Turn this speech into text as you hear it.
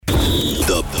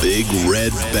The Big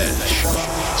Red Bench.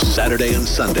 Saturday and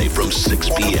Sunday from 6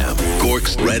 p.m.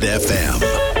 Cork's Red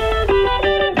FM.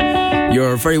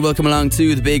 You're very welcome along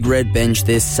to the Big Red Bench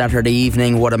this Saturday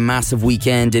evening. What a massive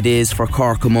weekend it is for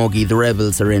Cork Camogie. The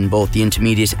Rebels are in both the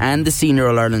intermediate and the senior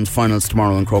All-Ireland finals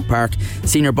tomorrow in Croke Park.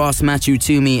 Senior boss Matthew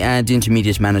Twomey and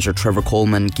intermediate manager Trevor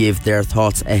Coleman give their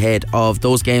thoughts ahead of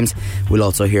those games. We'll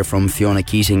also hear from Fiona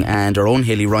Keating and our own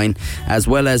Haylee Ryan, as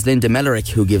well as Linda Mellerick,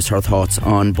 who gives her thoughts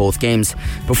on both games.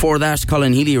 Before that,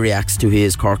 Colin Healy reacts to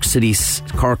his Cork City side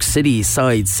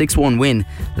 6-1 win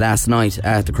last night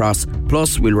at the Cross.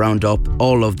 Plus, we'll round up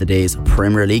all of the day's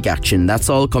Premier League action. That's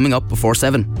all coming up before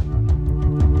 7.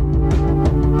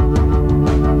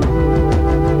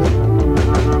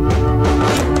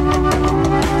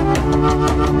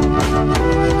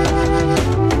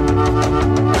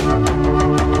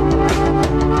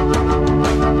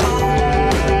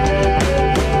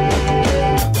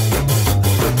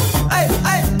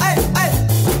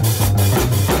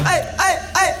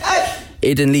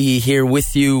 Aidan Lee here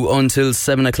with you until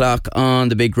 7 o'clock on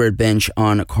the Big Red Bench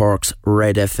on Cork's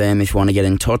Red FM. If you want to get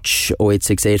in touch,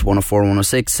 0868 104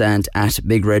 106 and at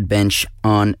Big Red Bench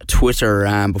on Twitter.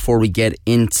 Before we get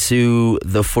into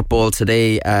the football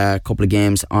today, a couple of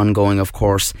games ongoing, of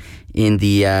course, in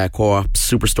the Co-op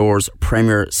Superstores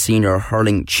Premier Senior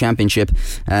Hurling Championship.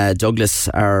 Douglas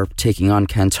are taking on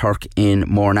Kanturk in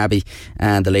Mourneabbey,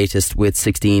 and the latest with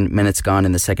 16 minutes gone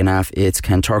in the second half. It's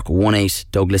Kanturk 1-8,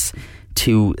 Douglas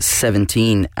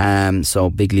 2-17. So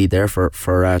big lead there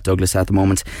for Douglas at the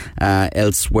moment.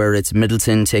 Elsewhere, it's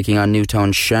Middleton taking on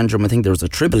Newtown Shandrum. I think there was a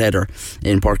triple header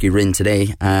in Páirc Uí Rinn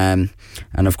today, and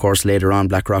of course later on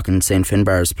Blackrock and St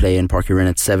Finbarrs play in Páirc Uí Rinn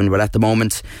at 7. But at the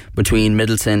moment, between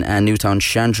Middleton and Newtown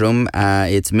Shandrum,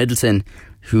 it's Middleton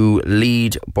who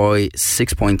lead by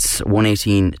 6 points,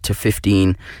 118 to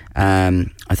 15.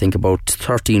 I think about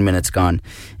 13 minutes gone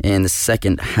in the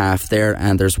second half there,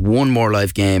 and there's one more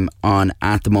live game on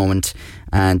at the moment,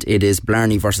 and it is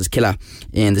Blarney versus Killa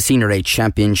in the Senior A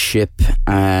Championship,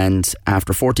 and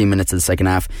after 14 minutes of the second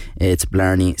half, it's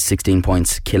Blarney 16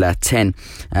 points, Killa 10.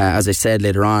 As I said,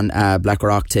 later on,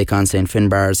 Blackrock take on St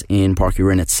Finbarrs in Páirc Uí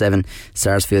Rinn at 7.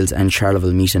 Sarsfields and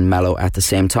Charleville meet in Mallow at the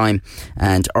same time,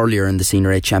 and earlier in the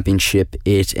Senior A Championship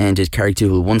it ended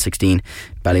Carrigtwohill 116,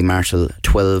 Ballymarshall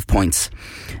 12 points.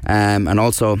 And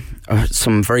also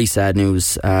some very sad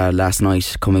news last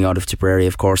night coming out of Tipperary,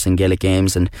 of course, in Gaelic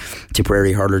games, and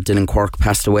Tipperary hurler Dylan Quirk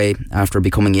passed away after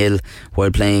becoming ill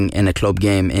while playing in a club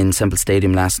game in Semple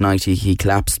Stadium last night. He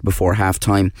collapsed before half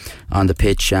time on the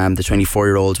pitch. The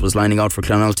 24-year-old was lining out for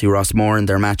Clonalty Rossmore in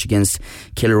their match against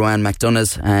Kilruane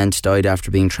McDonagh's and died after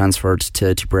being transferred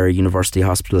to Tipperary University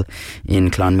Hospital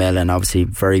in Clonmel, and obviously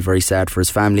very, very sad for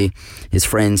his family, his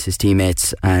friends, his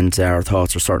teammates, and our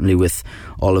thoughts are certainly with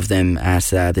all of them at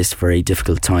this very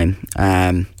difficult time.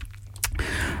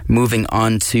 Moving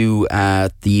on to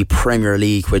the Premier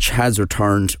League, which has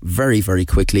returned very, very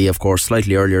quickly, of course,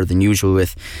 slightly earlier than usual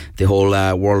with the whole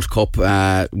World Cup,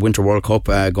 Winter World Cup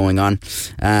going on.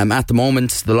 At the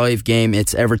moment, the live game,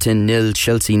 it's Everton 0,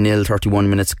 Chelsea 0, 31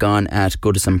 minutes gone at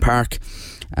Goodison Park.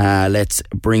 Let's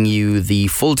bring you the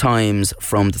full times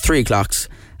from the 3 o'clocks.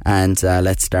 And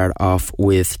let's start off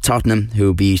with Tottenham,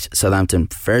 who beat Southampton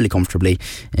fairly comfortably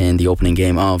in the opening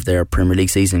game of their Premier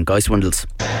League season. Guy Swindles.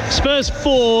 Spurs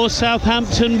 4,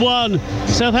 Southampton 1.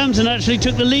 Southampton actually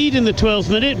took the lead in the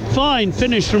 12th minute. Fine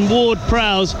finish from Ward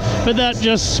Prowse, but that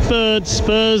just spurred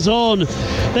Spurs on.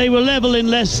 They were level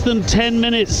in less than 10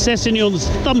 minutes. Sessegnon's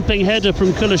thumping header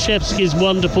from Kulishevsky's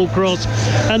wonderful cross.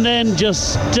 And then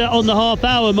just on the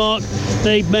half-hour mark,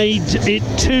 they made it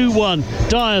 2-1.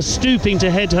 Dyer stooping to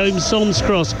head home Son's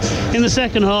cross. In the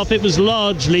second half, it was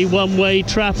largely one-way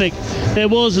traffic. There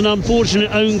was an unfortunate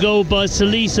own goal by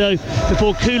Saliso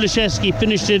before Kulishevsky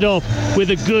finished it off with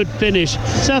a good finish.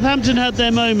 Southampton had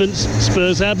their moments,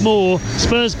 Spurs had more.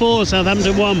 Spurs 4,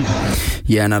 Southampton 1.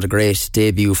 Yeah, not a great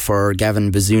debut for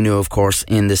Gavin Bazunu, of course,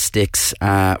 in the sticks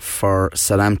for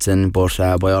Southampton, but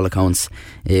by all accounts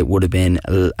it would have been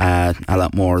a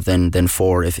lot more than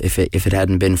 4 if it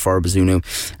hadn't been for Bazunu.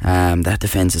 That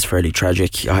defence is fairly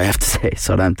tragic, I have to say,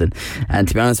 Southampton. And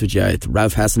to be honest with you,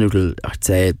 Ralph Hasenhüttl, I'd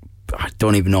say, I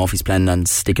don't even know if he's planning on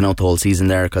sticking out the whole season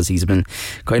there, because he's been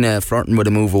kind of flirting with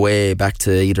a move away back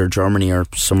to either Germany or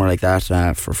somewhere like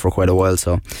that for quite a while.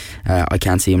 So I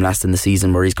can't see him lasting the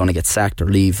season where he's going to get sacked or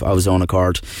leave of his own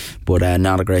accord. But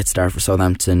not a great start for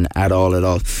Southampton at all.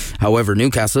 However,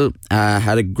 Newcastle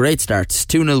had a great start.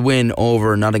 2-0 win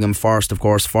over Nottingham Forest, of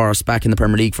course. Forest back in the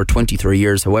Premier League for 23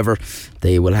 years. However,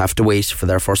 they will have to wait for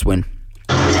their first win.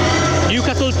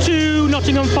 Newcastle 2,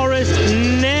 Nottingham Forest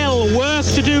 0. Work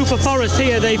to do for Forest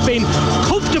here. They've been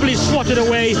comfortably swatted swatted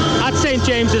away at St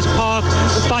James's Park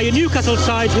by a Newcastle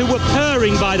side who were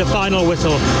purring by the final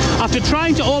whistle. After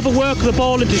trying to overwork the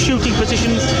ball into shooting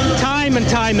positions time and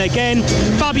time again,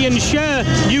 Fabian Scher,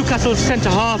 Newcastle's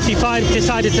centre-half,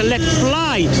 decided to let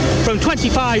fly from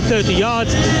 25-30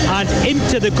 yards, and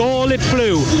into the goal it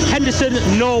flew. Henderson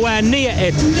nowhere near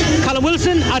it. Callum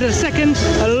Wilson added a second,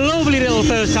 a lovely little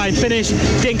first-time finish,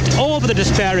 dinked over the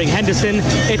despairing Henderson.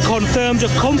 It confirmed a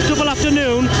comfortable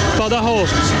afternoon for the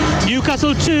hosts.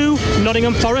 Newcastle 2,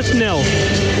 Nottingham Forest 0.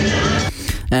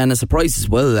 And a surprise as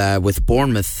well with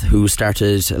Bournemouth, who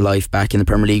started life back in the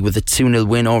Premier League with a 2-0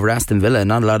 win over Aston Villa.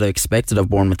 Not a lot of expected of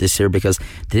Bournemouth this year because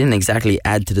they didn't exactly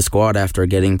add to the squad after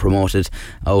getting promoted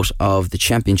out of the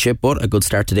Championship, but a good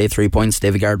start today. 3 points.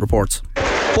 David Gard reports.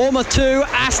 Bournemouth 2,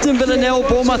 Aston Villa 0.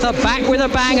 Bournemouth are back with a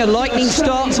bang. A lightning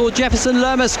start saw Jefferson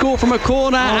Lerma score from a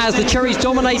corner as the Cherries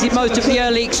dominated most of the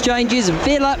early exchanges.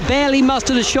 Villa barely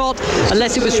mustered a shot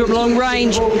unless it was from long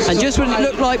range, and just when it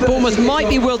looked like Bournemouth might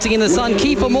be wilting in the sun,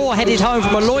 Kiefer Moore headed home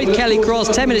from a Lloyd Kelly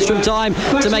cross 10 minutes from time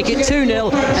to make it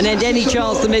 2-0 and end any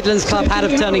chance the Midlands club had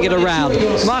of turning it around.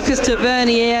 Marcus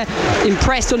Tavernier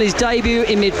impressed on his debut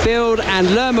in midfield,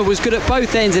 and Lerma was good at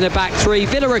both ends in a back three.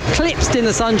 Villa eclipsed in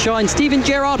the sunshine. Stephen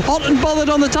Gerrard hot and bothered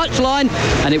on the touchline,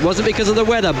 and it wasn't because of the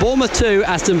weather. Bournemouth 2,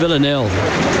 Aston Villa 0.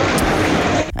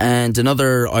 And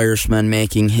another Irishman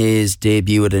making his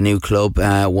debut at a new club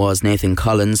was Nathan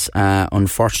Collins.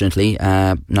 Unfortunately,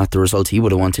 not the result he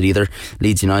would have wanted either.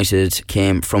 Leeds United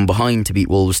came from behind to beat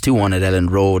Wolves 2-1 at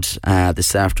Elland Road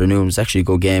this afternoon. It was actually a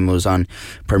good game. It was on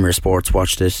Premier Sports.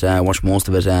 Watched most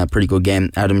of it. Pretty good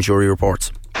game. Adam Jury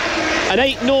reports. An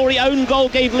Aït-Nouri own goal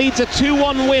gave Leeds a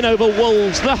 2-1 win over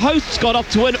Wolves. The hosts got off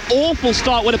to an awful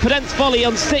start when a Pedence volley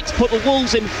on 6 put the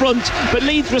Wolves in front, but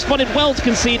Leeds responded well to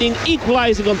conceding,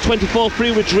 equalising on 24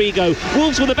 through Rodrigo.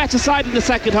 Wolves were the better side in the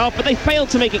second half, but they failed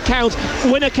to make it count.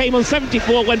 The winner came on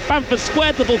 74 when Bamford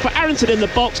squared the ball for Aronson in the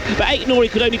box, but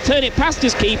Aït-Nouri could only turn it past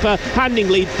his keeper, handing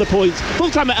Leeds the points.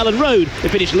 Full time at Elland Road, they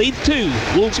finished Leeds 2,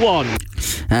 Wolves 1.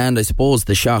 And I suppose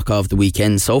the shock of the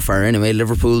weekend so far anyway,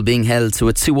 Liverpool being held to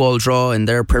a 2-2 draw in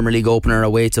their Premier League opener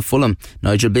away to Fulham.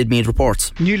 Nigel Bidmead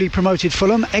reports. Newly promoted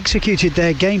Fulham executed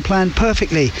their game plan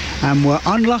perfectly and were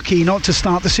unlucky not to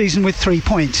start the season with 3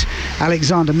 points.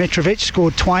 Alexander Mitrovic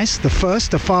scored twice, the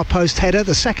first a far post header,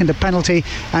 the second a penalty,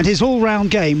 and his all-round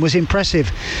game was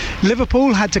impressive.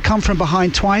 Liverpool had to come from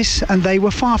behind twice and they were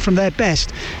far from their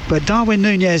best, but Darwin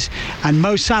Núñez and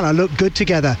Mo Salah looked good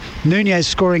together. Núñez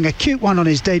scoring a cute one on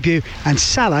his debut and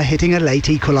Salah hitting a late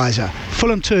equaliser.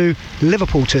 Fulham 2,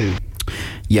 Liverpool 2.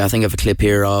 Yeah, I think I have a clip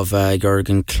here of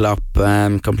Jurgen Klopp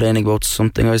complaining about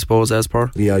something, I suppose, as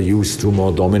per. We are used to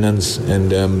more dominance,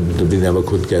 and we never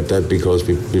could get that because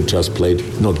we just played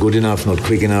not good enough, not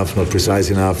quick enough, not precise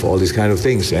enough, all these kind of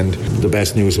things. And the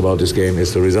best news about this game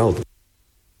is the result.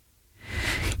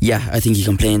 Yeah, I think he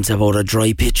complains about a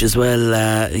dry pitch as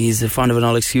well. He's fond of an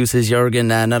all excuses, Jurgen.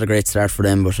 Not a great start for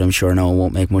them, but I'm sure now it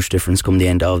won't make much difference come the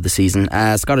end of the season.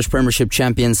 Scottish Premiership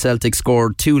champions Celtic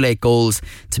scored 2 late goals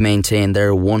to maintain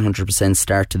their 100%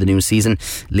 start to the new season.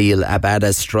 Leal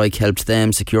Abada's strike helped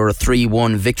them secure a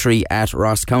 3-1 victory at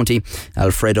Ross County.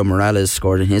 Alfredo Morales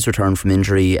scored in his return from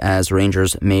injury as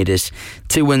Rangers made it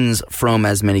 2 wins from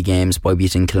as many games by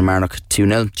beating Kilmarnock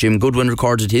 2-0. Jim Goodwin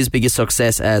recorded his biggest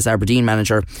success as Aberdeen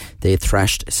manager. They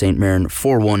thrashed St Mirren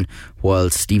 4-1, while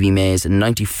Stevie May's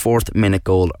 94th minute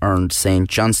goal earned St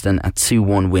Johnstone a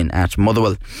 2-1 win at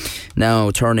Motherwell.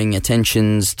 Now turning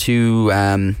attentions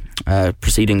to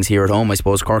proceedings here at home, I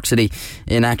suppose. Cork City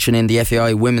in action in the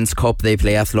FAI Women's Cup. They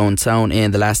play Athlone Town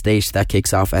in the last 8. That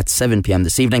kicks off at 7pm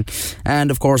this evening. And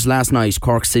of course last night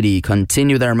Cork City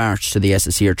continue their march to the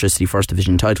SSE Electricity First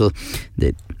Division title.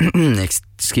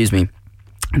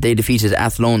 They defeated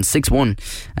Athlone 6-1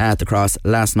 at the Cross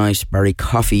last night. Barry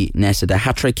Coffey netted a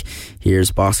hat-trick. Here's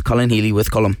boss Colin Healy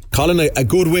with Colin. Colin, a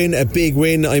good win, a big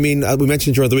win. I mean, we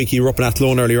mentioned during the week you were up in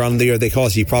Athlone earlier on in the year. They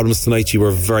caused you problems tonight. You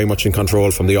were very much in control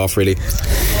from the off, really.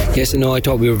 Yes, no, I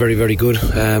thought we were very, very good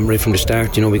right from the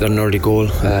start. You know, we got an early goal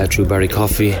through Barry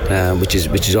Coffey, which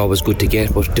is always good to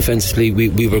get. But defensively,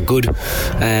 we were good,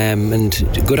 and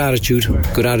good attitude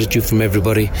from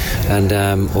everybody. And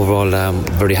overall,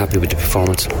 very happy with the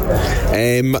performance.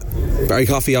 Barry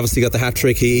Coffey obviously got the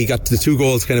hat-trick. He got the 2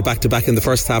 goals kind of back-to-back in the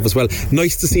first half as well.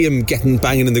 Nice to see him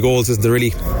banging in the goals, isn't it,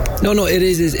 really? No, it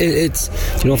is. It's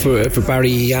for Barry,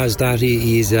 he has that.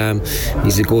 He's a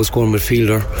goal-scoring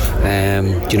midfielder,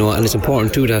 and it's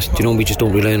important too that we just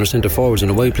don't rely on our centre forwards and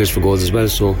the wide players for goals as well.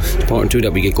 So it's important too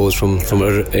that we get goals from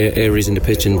other areas in the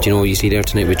pitch. And you see there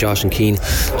tonight with Josh and Keane,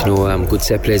 good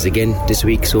set plays again this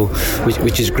week. So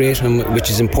which is great, and which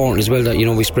is important as well that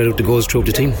we spread out the goals throughout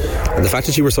the team. And the fact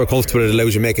that you were so comfortable, it allowed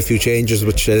you to make a few changes,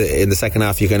 which in the second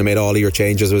half you kind of made all of your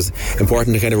changes. It was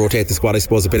important to kind of rotate the squad, I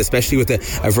suppose, a bit, especially with a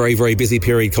very, very busy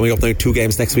period coming up now, 2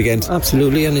 games next weekend.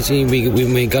 Absolutely, and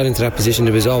when we got into that position,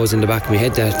 it was always in the back of my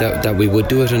head that we would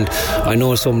do it. And I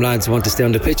know some lads want to stay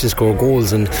on the pitch and score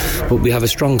goals, but we have a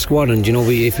strong squad, and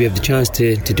if we have the chance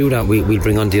to do that, we'll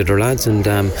bring on the other lads, and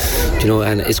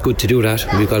and it's good to do that.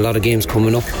 We've got a lot of games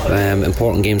coming up,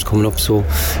 important games coming up, so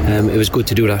it was good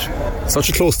to do that. Such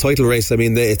a close title race. I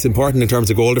mean, it's important in terms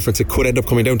of goal difference. It could end up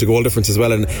coming down to goal difference as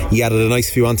well, and you added a nice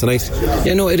few on tonight.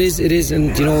 Yeah, no, it is,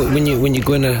 and when you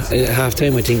go in at half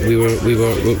time, I think we were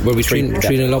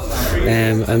 3-0 up,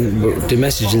 and the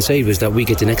message inside was that we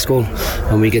get the next goal,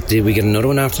 and we get another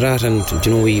one after that, and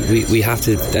we have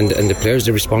to, and the players,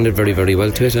 they responded very, very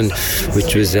well to it, and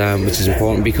which is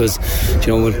important, because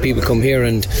when people come here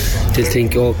and they'll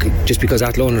think, just because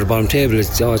Athlone are the bottom table,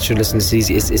 it's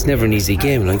easy. It's never an easy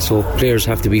game, so players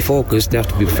have to be focused, they have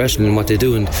to be professional in what they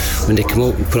do, and when they come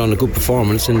out and put on a good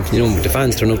performance, and the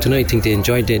fans turn out tonight, I think they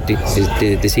enjoyed it.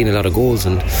 They seen a lot of goals,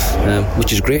 and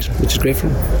which is great for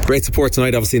them. Great support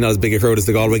tonight, obviously not as big a crowd as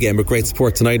the Galway game, but great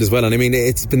support tonight as well. And I mean,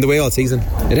 it's been the way all season.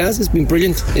 It has. It's been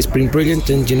brilliant,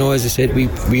 and as I said,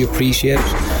 we appreciate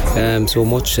it so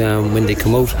much when they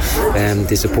come out,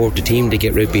 they support the team, they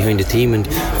get right behind the team, and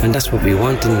that's what we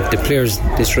want, and the players,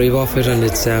 they strive off it, and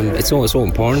it's so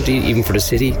important, even for the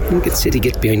city. The city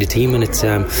get behind the team, and it's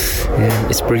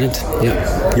brilliant.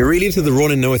 Yeah, you're really into the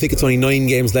running now. I think it's only 9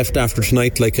 games left after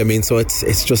tonight. So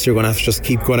it's just, you're going to have to just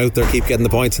keep going out there, keep getting the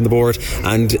points on the board,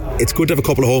 and it's good to have a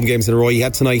couple of home games in a row. You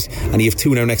had tonight, and you have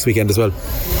 2 now next weekend as well.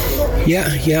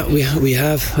 Yeah, we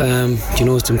have.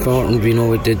 It's important.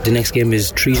 The next game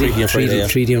is Treaty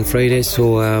on Friday,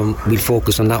 so we'll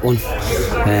focus on that one.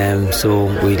 So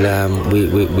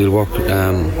we'll work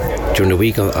during the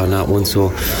week on that one.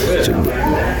 So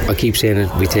I keep saying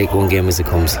it, we take one game as it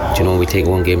comes. We take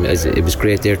one game as it was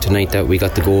great there tonight that we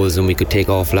got the goals and we could take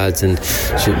off lads and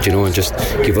and just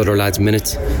give other lads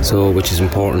minutes. So which is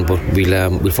important, but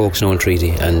we'll focus now on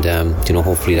Treaty, and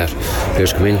hopefully that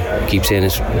players come in. Keep saying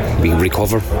it, we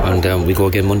recover, and we go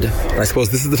again Monday. I suppose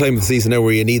this is the time of the season now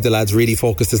where you need the lads really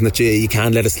focused, isn't it? You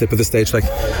can't let it slip at this stage.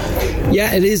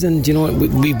 Yeah, it is, and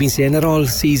we've been saying that all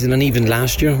season, and even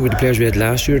last year with the players we had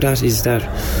last year. That is that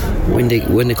when they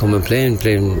come and play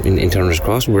in Turner's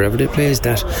Cross, wherever they play, is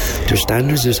that there's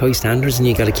standards, there's high standards, and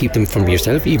you got to keep them from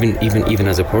yourself. Even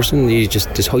as a person,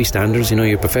 there's high standards.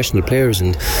 You're professional players,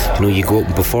 and you go out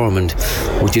and perform. And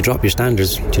once you drop your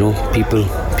standards, people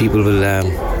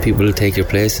will take your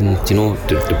place. And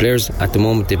the players at the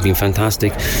moment, they've been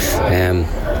fantastic.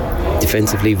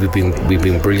 Defensively, we've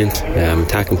been brilliant.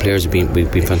 Attacking players,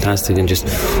 we've been fantastic, and just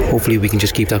hopefully we can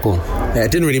just keep that going.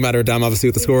 It didn't really matter a damn, obviously,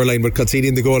 with the scoreline, but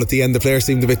conceding the goal at the end, the players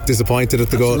seemed a bit disappointed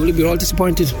at the goal. Absolutely, we're all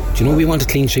disappointed. We want a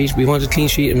clean sheet.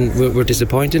 And we're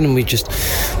disappointed, and we just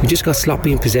got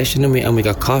sloppy in possession, and we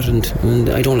got caught, and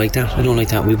I don't like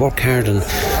that. We work hard, and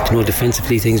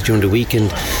defensively things during the week,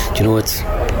 and it's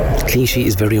clean sheet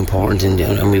is very important,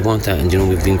 and we want that, and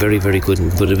we've been very, very good,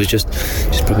 but it was just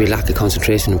probably a lack of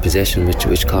concentration and possession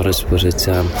which caught us. But it's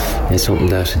something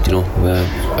that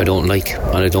I don't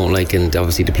like, and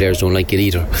obviously the players don't like it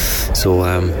either. So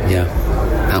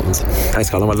happens. Thanks,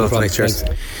 Colin. Well done tonight. Cheers.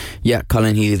 Yeah,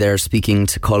 Colin Healy there speaking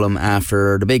to Colin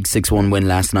after the big 6-1 win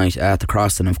last night at the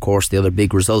Cross, and of course the other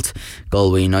big result,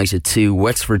 Galway United 2,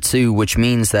 Wexford 2, which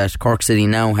means that Cork City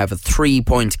now have a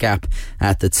 3-point gap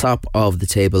at the top of the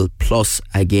table plus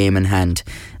a game in hand,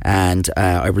 and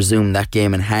I presume that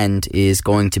game in hand is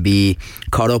going to be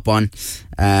caught up on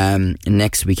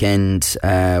next weekend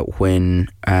when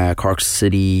Cork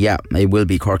City, it will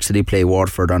be Cork City play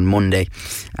Waterford on Monday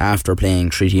after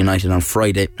playing Treaty United on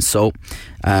Friday. So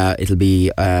it'll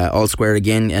be all square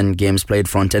again and games played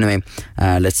front anyway.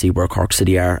 Let's see where Cork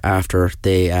City are after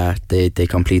they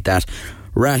complete that.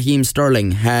 Raheem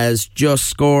Sterling has just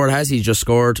scored. Has he just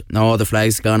scored? No, the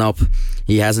flag's gone up.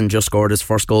 He hasn't just scored his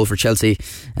first goal for Chelsea.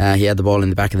 He had the ball in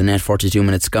the back of the net, 42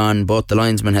 minutes gone, but the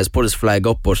linesman has put his flag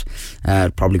up, but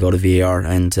probably go to VAR,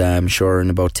 and I'm sure in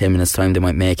about 10 minutes time they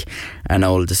might make an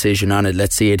old decision on it.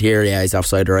 Let's see it here. Yeah, he's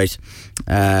offside, right.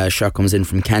 Shot comes in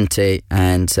from Kante,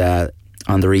 and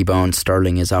on the rebound.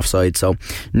 Sterling is offside, so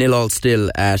 0-0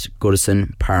 still at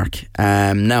Goodison Park.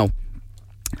 Now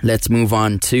let's move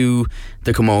on to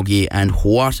the Camogie, and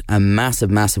what a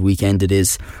massive weekend it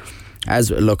is.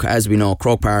 As we know,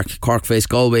 Croke Park, Cork face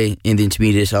Galway in the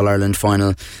intermediate All-Ireland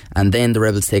final, and then the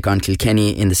Rebels take on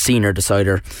Kilkenny in the senior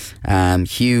decider.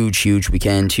 Huge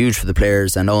weekend, huge for the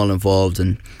players and all involved,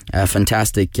 and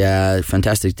fantastic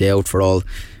day out for all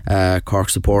Cork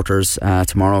supporters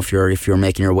tomorrow. If you're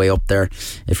making your way up there,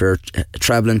 if you're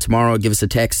travelling tomorrow, give us a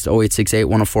text 0868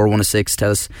 104 106.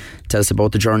 Tell us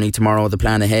about the journey tomorrow, the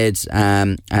plan ahead,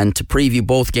 and to preview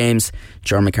both games,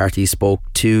 John McCarthy spoke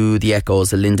to the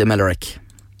Echo's Linda Mellerick.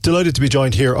 Delighted to be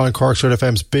joined here on Cork Red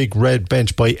FM's Big Red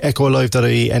Bench by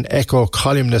EchoLive.ie and Echo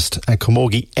columnist and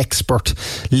Camogie expert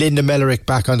Linda Mellerick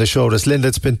back on the show. Linda,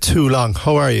 it's been too long.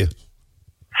 How are you?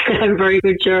 I'm very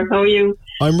good, sure. How are you?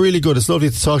 I'm really good. It's lovely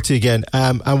to talk to you again.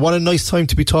 And what a nice time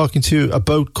to be talking to you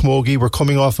about Camogie. We're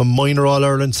coming off a minor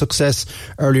All-Ireland success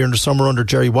earlier in the summer under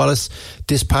Jerry Wallace.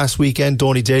 This past weekend,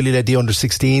 Donny Daly led the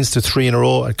under-16s to 3 in a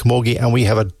row at Camogie, and we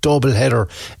have a double header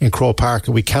in Croke Park,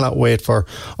 and we cannot wait for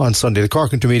on Sunday. The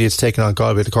Cork Intermediates taking on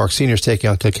Galway, the Cork Seniors taking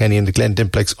on Kilkenny, and the Glen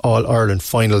Dimplex All-Ireland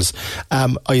finals.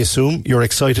 I assume you're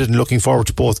excited and looking forward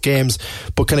to both games,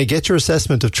 but can I get your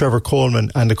assessment of Trevor Coleman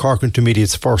and the Cork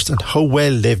Intermediates first, and how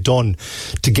well they've done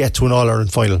to get to an All-Ireland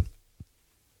final?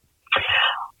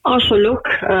 Also, look,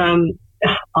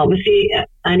 obviously,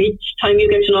 and each time you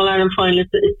get to an All-Ireland final,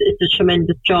 it's a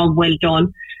tremendous job, well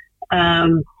done.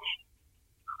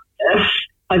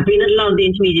 I've been at a lot of the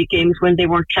intermediate games when they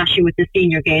weren't clashing with the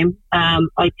senior game.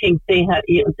 I think they had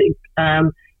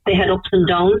ups and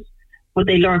downs, but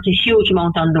they learned a huge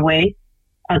amount on the way.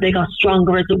 They got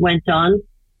stronger as it went on.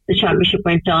 The championship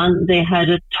went on. They had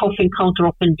a tough encounter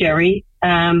up in Derry,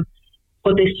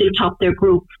 but they still topped their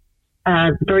group.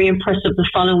 Very impressive the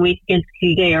following week against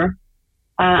Kildare.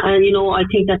 And, I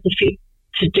think that defeat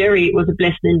to Derry was a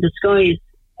blessing in disguise.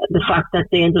 The fact that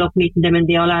they ended up meeting them in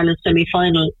the All-Ireland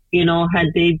semi-final, had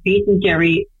they beaten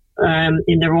Derry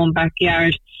in their own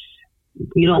backyard,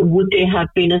 would they have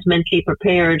been as mentally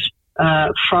prepared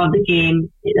for the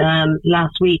game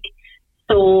last week?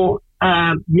 So,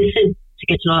 listen, to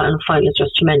get to an All-Ireland final is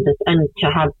just tremendous, and to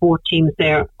have both teams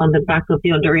there on the back of the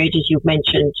underages you've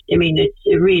mentioned,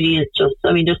 it really is just,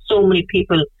 there's so many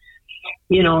people,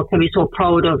 can be so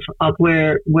proud of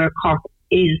where Cork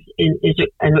is in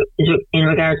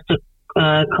regards to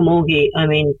Camogie.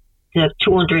 To have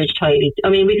 2 underage titles,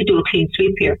 we could do a clean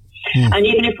sweep here. And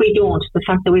even if we don't, the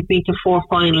fact that we've been to 4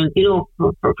 finals,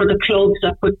 for the clubs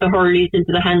that put the hurleys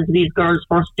into the hands of these girls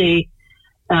first day,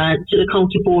 to the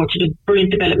county board, to the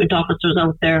brilliant development officers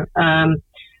out there, and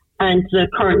to the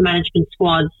current management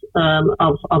squads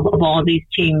of all these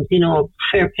teams,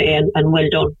 fair play and well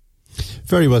done.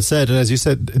 Very well said. And as you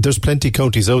said, there's plenty of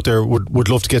counties out there would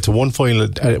love to get to one final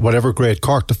at whatever grade.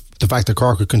 Cork, the fact that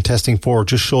Cork are contesting 4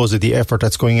 just shows you the effort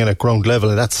that's going in at ground level,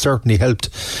 and that's certainly helped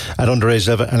at underage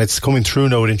level, and it's coming through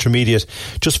now at intermediate.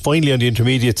 Just finally on the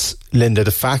intermediates, Linda,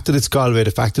 the fact that it's Galway,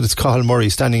 the fact that it's Colin Murray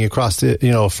standing across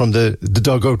from the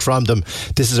dugout from them,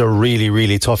 this is a really,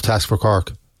 really tough task for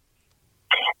Cork.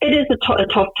 It is a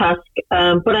tough task,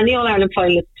 but any All-Ireland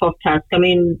final is a tough task.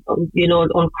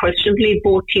 Unquestionably,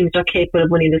 both teams are capable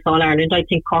of winning this All-Ireland. I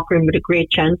think Cork are in with a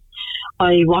great chance.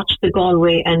 I watched the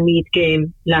Galway and Meath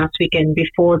game last weekend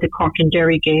before the Cork and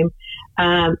Derry game.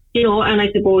 And I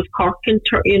suppose Cork and,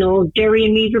 Derry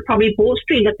and Meath will probably both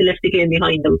feel that they left the game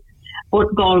behind them.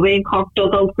 But Galway and Cork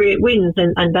dug out great wins,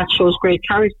 and that shows great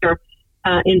character.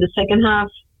 In the second half,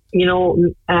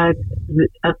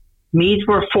 Meath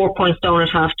were 4 points down at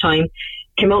half time,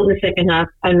 came out in the second half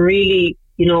and really,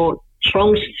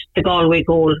 trounced the Galway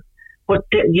goal. But,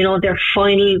 their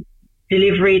final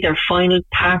delivery, their final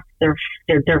pass, their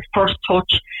first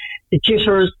touch, the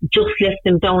jitters just left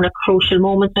them down at crucial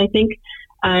moments, I think.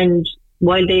 And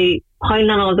while they piled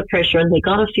on all the pressure and they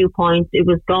got a few points, it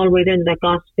was Galway then that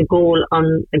got the goal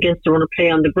against the run of play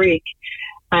on the break.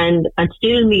 And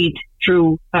still Meath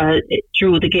drew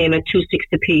the game at 2-6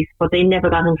 apiece, but they never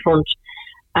got in front.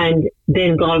 And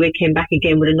then Galway came back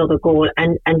again with another goal.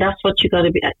 And that's what you got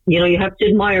to be, you have to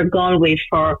admire Galway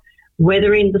for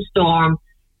weathering the storm,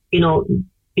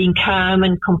 being calm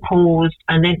and composed,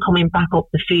 and then coming back up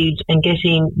the field and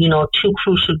getting, 2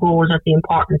 crucial goals at the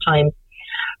important time.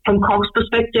 From Cork's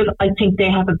perspective, I think they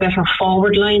have a better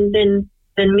forward line than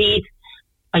Meath.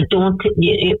 I don't think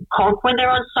Cork, when they're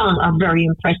on song, are very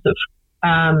impressive.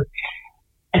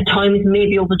 At times,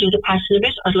 maybe overdo the passion a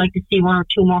bit. I'd like to see 1 or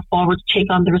 2 more forwards take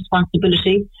on the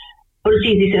responsibility, but it's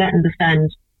easy to let in the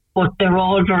stand. But they're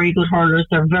all very good hurlers.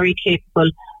 They're very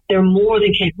capable. they're more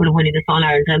than capable of winning this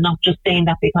All-Ireland. I'm not just saying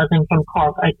that because I'm from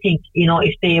Cork. I think,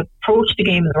 if they approach the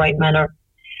game in the right manner,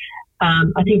 I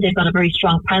think they've got a very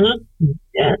strong panel.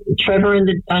 Trevor and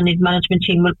his management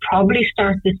team will probably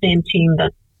start the same team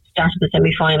that started the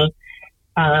semi-final.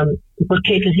 But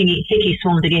Caitlin Hickey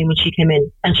swung the game when she came in,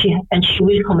 and she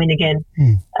will come in again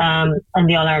in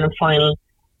the All-Ireland final.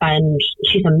 And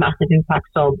she's a massive impact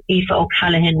sub. Aoife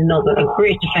O'Callaghan, another a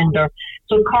great defender.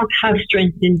 So Cork have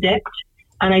strength in depth,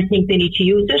 and I think they need to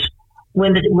use it.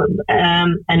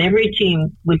 And every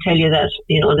team will tell you that,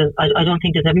 I don't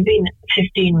think there's ever been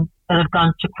 15 that have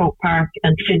gone to Croke Park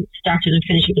and started and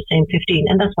finished with the same 15,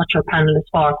 and that's what your panel is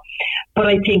for. But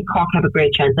I think Cork have a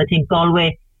great chance. I think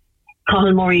Galway,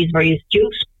 Colin Murray is very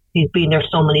astute. He's been there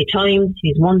so many times.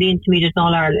 He's won the intermediate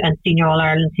All-Ireland and senior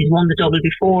All-Ireland. He's won the double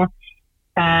before.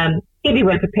 He'll be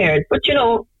well prepared. But,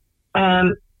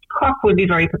 Cork will be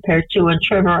very prepared too, and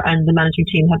Trevor and the managing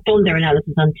team have done their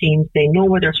analysis on teams. They know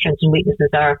where their strengths and weaknesses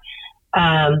are.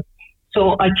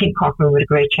 So I think Cork will have a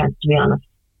great chance, to be honest.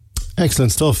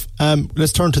 Excellent stuff.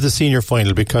 Let's turn to the senior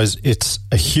final, because it's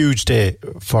a huge day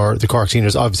for the Cork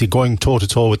seniors, obviously going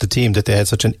toe-to-toe with the team that they had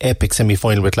such an epic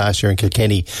semi-final with last year in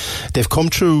Kilkenny. They've come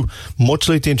through, much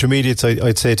like the intermediates,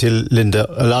 I'd say to Linda,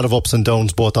 a lot of ups and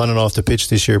downs both on and off the pitch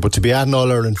this year, but to be at an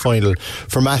All-Ireland final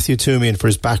for Matthew Twomey and for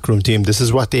his backroom team, this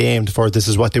is what they aimed for, this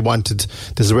is what they wanted,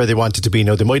 this is where they wanted to be.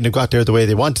 Now, they mightn't have got there the way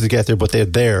they wanted to get there, but they're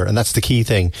there, and that's the key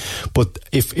thing. But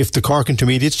if the Cork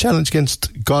intermediates challenge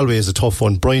against Galway is a tough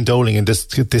one, Brian Dowling and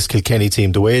this Kilkenny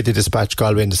team, the way they dispatched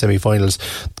Galway in the semi-finals,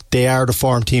 they are the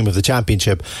form team of the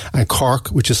championship. And Cork,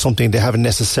 which is something they haven't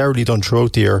necessarily done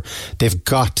throughout the year, they've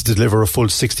got to deliver a full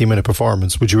 60-minute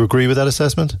performance. Would you agree with that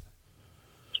assessment?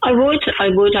 I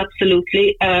would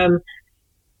absolutely. But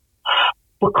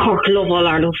Cork love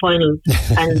All-Ireland finals,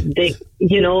 and they,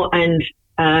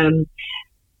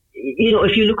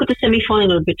 if you look at the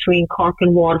semi-final between Cork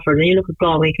and Waterford, and you look at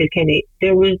Galway and Kilkenny,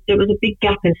 there was a big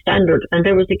gap in standard, and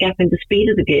there was a gap in the speed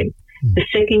of the game. The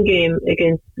second game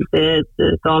against the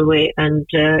Galway and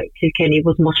Kilkenny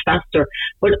was much faster,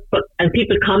 and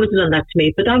people commented on that to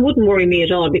me. But that wouldn't worry me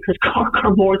at all, because Cork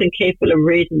are more than capable of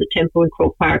raising the tempo in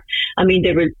Croke Park. I mean,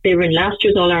 they were in last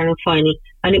year's All-Ireland final,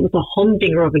 and it was a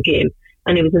humdinger of a game,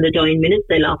 and it was in the dying minutes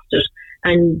they lost it.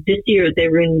 And this year they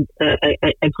were in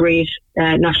a great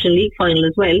National League final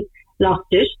as well, lost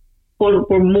it, but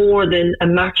were more than a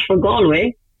match for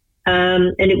Galway.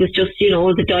 And it was just,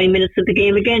 the dying minutes of the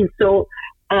game again. So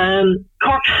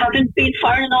Cork haven't been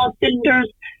firing all cylinders.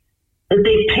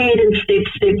 They've played in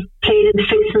fits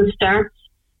and starts.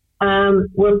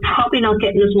 We're probably not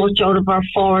getting as much out of our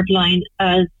forward line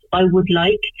as I would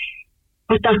like,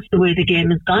 but that's the way the game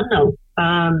has gone now.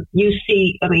 You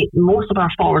see, most of our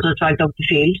forwards are dragged out the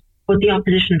field, but the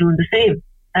opposition are doing the same.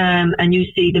 And you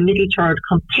see the middle third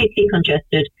completely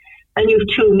congested, and you have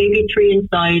two, maybe three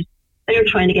inside. They're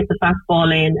trying to get the fast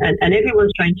ball in, and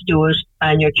everyone's trying to do it,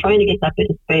 and you're trying to get that bit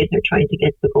of space, you're trying to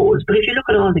get the goals. But if you look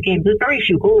at all the games, there's very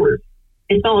few goals.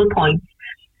 It's all points.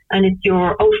 And it's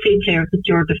your outfield players, it's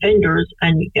your defenders,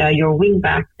 and your wing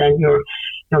backs and your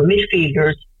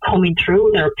midfielders coming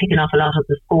through. They're picking off a lot of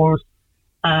the scores.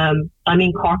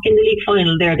 Cork in the league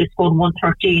final there, they scored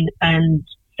 113, and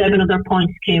 7 of their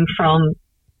points came from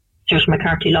Stuart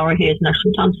McCarthy, Laura Hayes and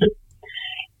Ashton Thompson.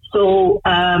 So,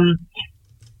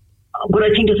 but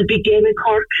I think there's a big game in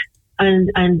Cork,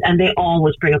 and they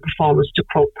always bring a performance to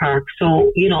Croke Park.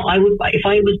 So, if I was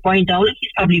Brian Dowling,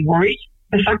 he's probably worried.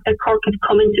 The fact that Cork have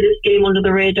come into this game under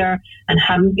the radar and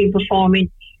haven't been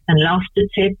performing and lost the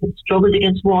tip and struggled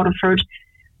against Waterford,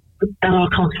 that all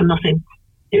counts for nothing.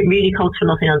 It really counts for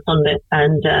nothing on Sunday.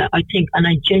 And I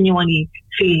genuinely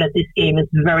feel that this game is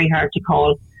very hard to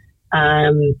call.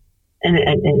 And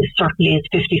it certainly is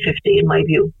 50-50 in my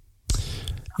view.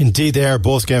 Indeed, they are.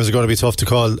 Both games are going to be tough to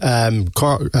call.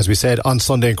 Cork, as we said, on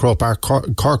Sunday in Croke Park,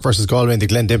 Cork versus Galway in the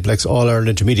Glendimplex All-Ireland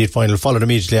Intermediate Final, followed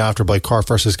immediately after by Cork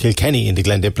versus Kilkenny in the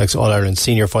Glendimplex All-Ireland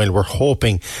Senior Final. We're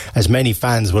hoping as many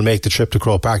fans will make the trip to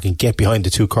Croke Park and get behind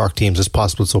the two Cork teams as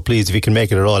possible. So please, if you can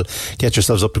make it at all, get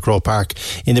yourselves up to Croke Park.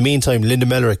 In the meantime, Linda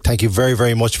Mellerick, thank you very,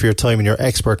 very much for your time and your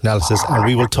expert analysis, and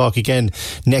we will talk again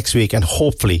next week, and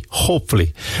hopefully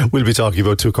we'll be talking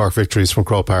about two Cork victories from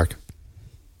Croke Park.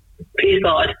 Please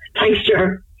God. Thanks,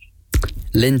 Ger.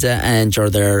 Linda and you're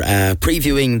there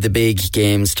previewing the big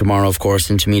games tomorrow, of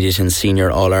course, intermediate and senior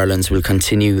All-Irelands. We'll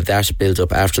continue that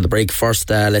build-up after the break. First,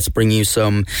 let's bring you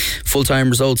some full-time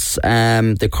results.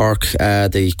 The Cork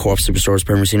Superstores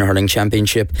Premier Senior Hurling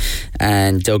Championship,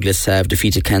 and Douglas have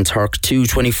defeated Kanturk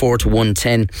 2-24 to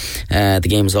 110. The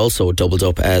game was also doubled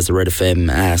up as the Red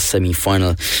FM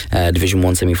semi-final, Division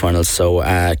 1 semi-final. So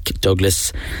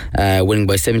Douglas winning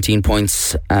by 17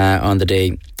 points on the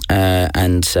day.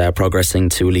 And progressing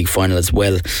to league final, as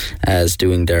well as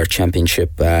doing their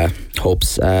championship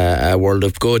hopes a world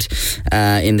of good.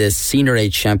 In the senior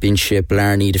age championship,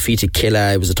 Blarney defeated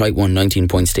Killa. It was a tight one, 19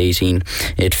 points to 18.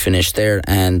 It finished there.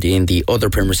 And in the other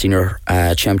Premier Senior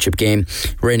Championship game,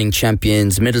 reigning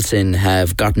champions Middleton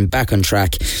have gotten back on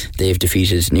track. They've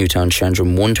defeated Newtown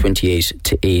Shandrum 128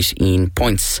 to 18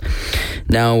 points.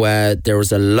 Now there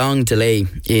was a long delay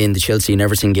in the Chelsea and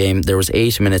Everton game. There was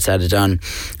 8 minutes added on.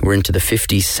 We're into the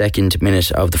 52nd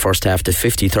minute of the first half, the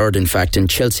 53rd in fact, and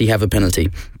Chelsea have a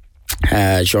penalty.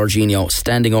 Jorginho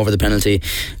standing over the penalty,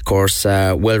 of course,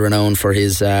 well renowned for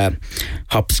his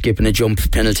hop, skip and a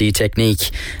jump penalty technique,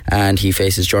 and he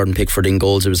faces Jordan Pickford in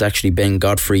goals. It was actually Ben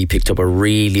Godfrey picked up a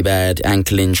really bad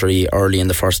ankle injury early in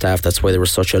the first half. That's why there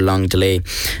was such a long delay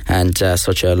and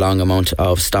such a long amount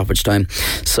of stoppage time.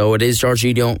 So it is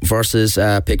Jorginho versus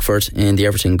Pickford in the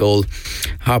Everton goal.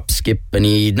 Hop, skip, and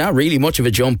he not really much of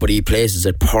a jump, but he places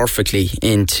it perfectly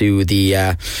into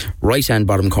the right hand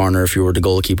bottom corner if you were the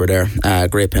goalkeeper there.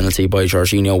 Great penalty by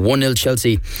Jorginho. 1-0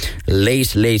 Chelsea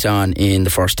late on in the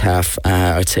first half.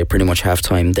 I'd say pretty much half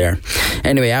time there.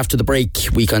 Anyway, after the break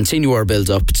we continue our build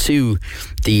up to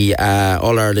the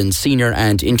All-Ireland Senior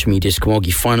and Intermediate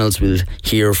Camogie finals. We'll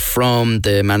hear from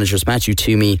the managers Matthew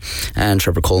Twomey and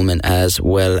Trevor Coleman, as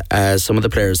well as some of the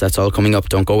players. That's all coming up.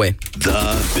 Don't go away.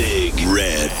 The Big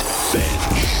Red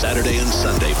Bench, Saturday and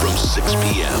Sunday from 6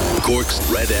 p.m. Cork's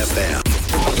Red FM.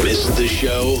 Missed the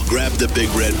show? Grab the Big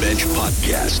Red Bench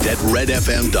podcast at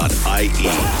redfm.ie.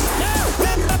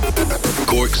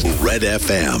 Cork's Red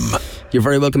FM. You're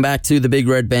very welcome back to the Big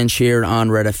Red Bench here on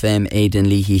Red FM. Aidan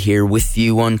Leahy here with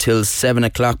you until 7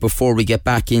 o'clock before we get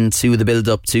back into the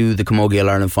build-up to the Camogie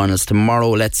All-Ireland finals tomorrow.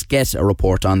 Let's get a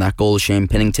report on that goal. Shane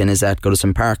Pennington is at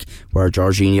Goodison Park, where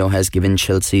Jorginho has given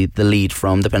Chelsea the lead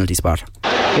from the penalty spot.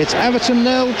 It's Everton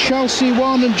 0, Chelsea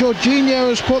 1, and Jorginho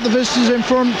has put the visitors in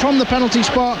front from the penalty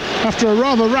spot after a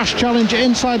rather rash challenge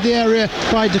inside the area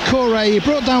by Decore. He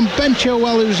brought down Ben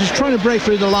Chilwell, who was just trying to break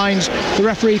through the lines. The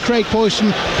referee Craig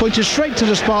Poyson pointed straight to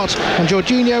the spot, and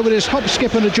Jorginho, with his hop,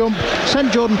 skip and a jump,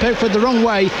 sent Jordan Pickford the wrong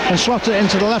way and slotted it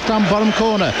into the left hand bottom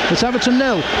corner. It's Everton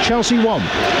 0, Chelsea 1.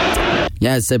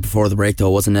 Yeah, as I said before the break, though,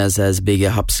 it wasn't as big a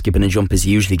hop, skip and a jump as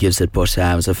he usually gives it, but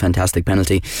it was a fantastic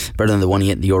penalty. Better than the one he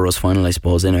hit in the Euros final, I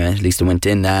suppose, anyway. At least it went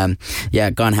in.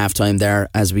 Gone half time there.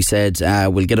 As we said,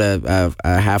 we'll get a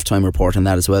half time report on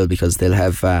that as well, because they'll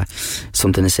have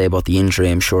something to say about the injury,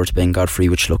 I'm sure, to Ben Godfrey,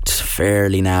 which looked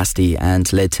fairly nasty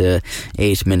and led to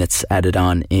 8 minutes added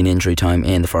on in injury time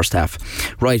in the first half.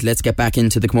 Right, let's get back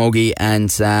into the Camogie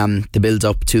and the build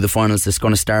up to the finals. That's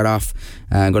going to start off.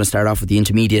 I'm going to start off with the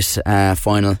intermediate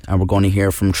final, and we're going to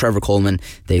hear from Trevor Coleman.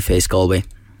 They face Galway.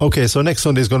 Okay, so next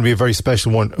Sunday is going to be a very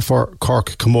special one for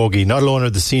Cork Camogie. Not alone are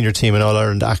the senior team in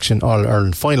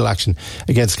All-Ireland final action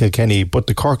against Kilkenny, but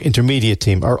the Cork intermediate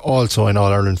team are also in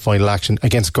All-Ireland final action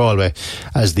against Galway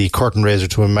as the curtain raiser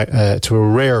to a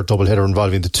rare double-header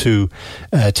involving the two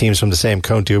teams from the same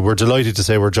county. We're delighted to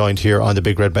say we're joined here on the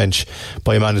Big Red Bench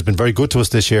by a man who's been very good to us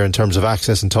this year in terms of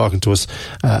access and talking to us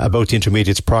about the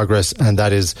intermediate's progress, and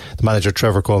that is the manager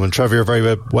Trevor Coleman. Trevor, you're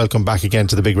very welcome back again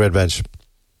to the Big Red Bench.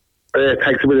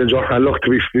 Thanks a million, Joe. And look,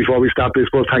 before we start this,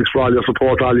 well, thanks for all your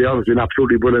support all year. It's been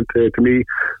absolutely brilliant to me,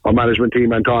 our management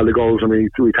team, and to all the goals. I mean,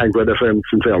 we thank Red FM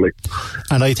sincerely.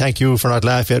 And I thank you for not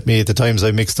laughing at me at the times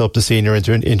I mixed up the senior and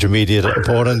intermediate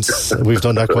opponents. We've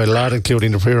done that quite a lot,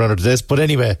 including the pre-runner to this. But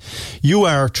anyway, you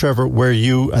are, Trevor, where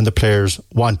you and the players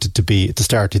wanted to be at the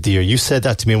start of the year. You said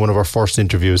that to me in one of our first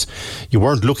interviews. You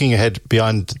weren't looking ahead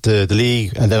beyond the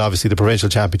league and then obviously the provincial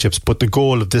championships, but the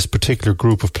goal of this particular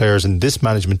group of players and this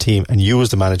management team and you as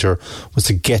the manager was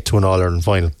to get to an All-Ireland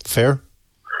final. Fair?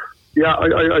 Yeah,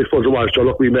 I suppose it was, Joe.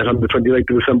 Look, we met on the 29th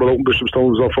of December out in Bishopstown.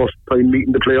 It was our first time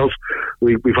meeting the players.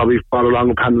 We probably brought along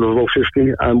a panel of about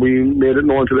 50, and we made it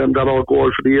known to them that our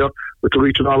goal for the year was to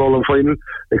reach an All-Ireland final.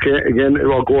 Again,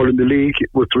 our goal in the league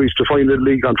was to reach the final of the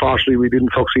league. Unfortunately, we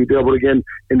didn't succeed there, but again,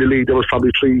 in the league there was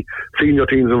probably 3 senior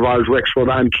teams involved, Wexford,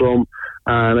 Antrim,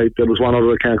 and there was one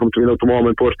other that can't come to me at the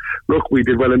moment. But look, we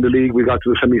did well in the league. We got to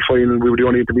the semi-final. We were the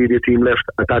only intermediate team left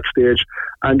at that stage,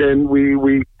 and then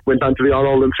we went on to the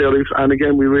All-Ireland series, and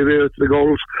again we reiterated to the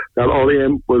girls that our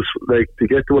aim was like to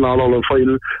get to an All-Ireland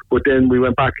final, but then we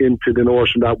went back into the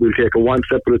notion that we'll take it one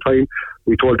step at a time.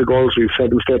 We told the girls we've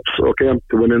 7 steps, okay,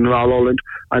 to win in an All-Ireland,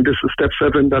 and this is step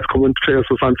 7 that's coming to face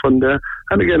us on Sunday.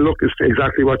 And again, look, it's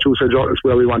exactly what you said, Joe. It's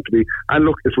where we want to be, and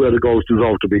look, it's where the girls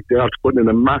deserve to be. They have to put in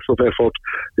a massive effort.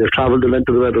 They've travelled the length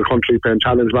of the country playing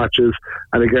challenge matches,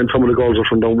 and again, some of the girls are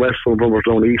from down west, some of them are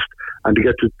down east, and to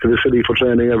get to the city for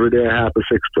training every day at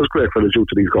 6:30, just great credit due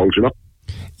to these girls, you know.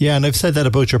 Yeah, and I've said that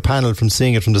about your panel from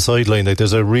seeing it from the sideline. Like,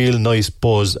 there's a real nice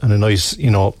buzz and a nice,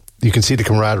 you can see the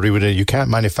camaraderie within it. You can't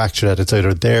manufacture that. It's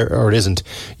either there or it isn't.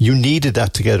 You needed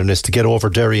that togetherness to get over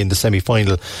Derry in the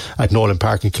semi-final at Nolan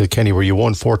Park in Kilkenny, where you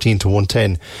won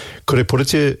 14-110. Could I put it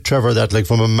to you, Trevor, that like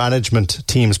from a management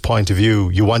team's point of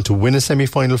view, you want to win a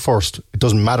semi-final first? It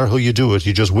doesn't matter how you do it,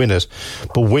 you just win it.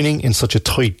 But winning in such a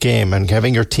tight game and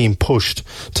having your team pushed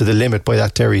to the limit by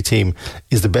that Derry team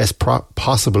is the best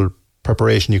possible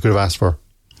preparation you could have asked for.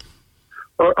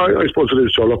 I suppose it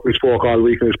is, Joe. Look, we spoke all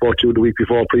week and I spoke to you the week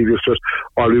before previous to it.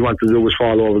 All we wanted to do was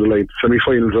fall over the line.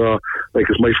 Semi-finals are, like,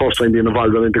 it's my first time being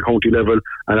involved at inter-county level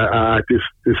and at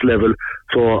this level.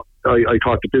 So I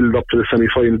thought the build up to the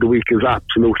semi-final the week is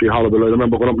absolutely horrible. I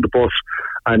remember going up in the bus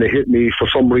and it hit me for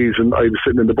some reason. I was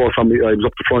sitting in the bus, I was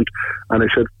up the front, and I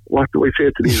said, what do I say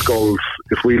to these girls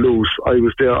if we lose? I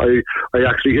was there, I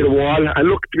actually hit a wall, and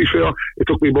look, to be fair, it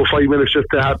took me about 5 minutes just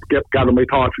to gather my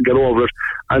thoughts and get over it.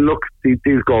 And look,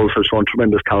 these girls have shown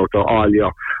tremendous character all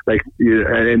year. Like,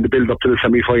 in the build up to the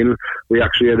semi-final, we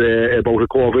actually had a bout of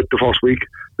COVID the first week.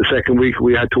 The second week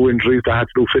we had 2 injuries. I had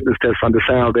to do fitness tests on the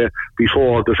Saturday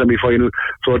before the semi-final.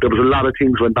 So there was a lot of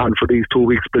things went on for these 2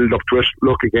 weeks build up to it.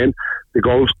 Look, again, the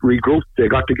girls regrouped, they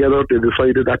got together, they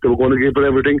decided that they were going to give it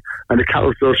everything, and the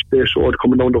characters they showed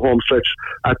coming down the home stretch.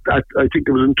 I think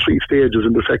it was in 3 stages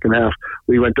in the second half.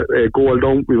 We went to goal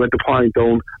down, we went to point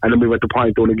down, and then we went to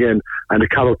point down again. And the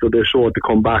character they showed to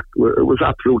come back, it was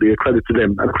absolutely a credit to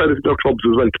them, and a credit to their clubs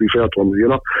as well, to be fair to them, you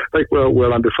know. Like,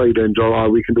 we're on the side end,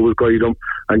 all we can do is guide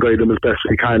them as best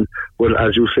we can. But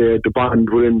as you say, the bond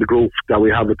within the group that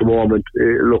we have at the moment,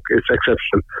 look, it's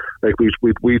exceptional. Like,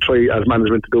 we try as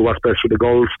management to do what's best for the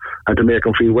girls and to make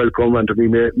them feel welcome and to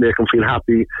make them feel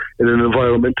happy in an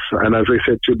environment. And as I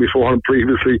said to you before and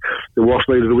previously, the worst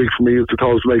night of the week for me was the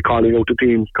Thursday night calling out the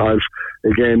team, because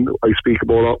again, I speak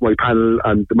about my panel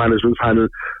and the management panel,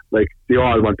 like, they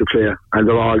all want to play and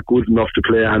they're all good enough to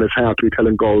play, and it's hard to be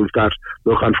telling girls that,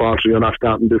 look, unfortunately you're not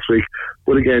starting this week.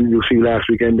 But again, you see last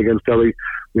weekend against Derry,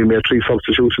 we made 3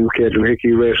 substitutions, Keating,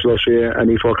 Hickey, Rachel O'Shea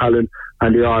and Colin,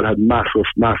 and they all had massive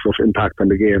impact on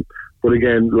the game. But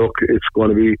again, look, it's going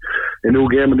to be a new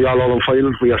game in the All-Ireland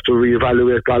Final. We have to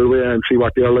reevaluate Galway and see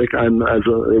what they're like. And as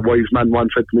a wise man once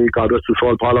said to me, God rest his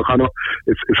soul, Paul O'Connor,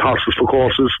 it's horses for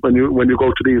courses. When you go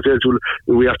to these days,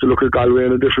 we have to look at Galway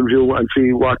in a different view and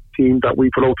see what team that we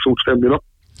put out suits them, you know.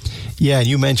 Yeah, and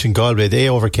you mentioned Galway. They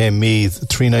overcame Meath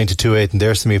 3-9-2-8 in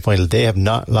their semi-final. They have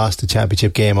not lost a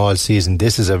championship game all season.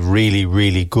 This is a really,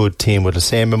 really good team with the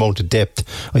same amount of depth,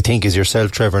 I think, as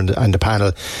yourself, Trevor, and the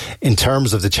panel. In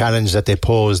terms of the challenge that they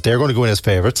pose, they're going to go in as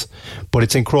favourites, but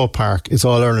it's in Croke Park. It's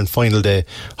All-Ireland Final day.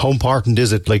 How important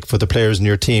is it, like, for the players in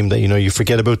your team that, you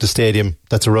forget about the stadium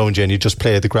that's around you and you just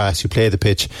play the grass, you play the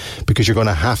pitch, because you're going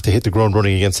to have to hit the ground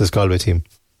running against this Galway team?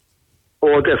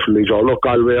 Oh, definitely, Joe. Look,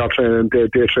 Galway are training, they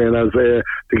train as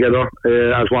together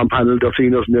as one panel. They're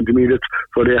seniors and intermediates,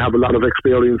 so they have a lot of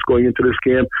experience going into this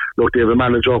game. Look, they have a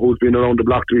manager who's been around the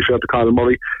block, to be fair to Colin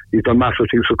Murray. He's done massive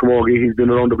things for Camogie. He's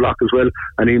been around the block as well,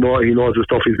 and he knows his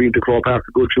stuff. He's been to Croke Park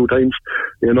a good few times,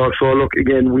 So look,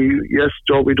 again,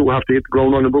 Joe, we do have to hit the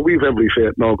ground running, but we've every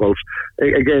faith in our girls.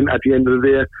 Again, at the end of the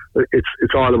day,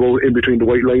 it's all about in between the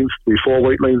white lines. We 4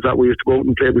 white lines that we have to go out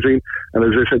and play between, and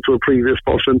as I said to a previous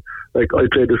person, like, I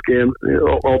played this game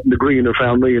up in the green and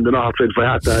found me in the north side if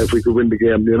I had to, if we could win the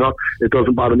game, It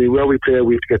doesn't bother me where we play.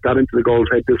 We have to get that into the girls'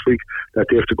 head this week, that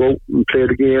they have to go and play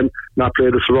the game, not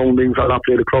play the surroundings, or not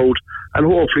play the crowd. And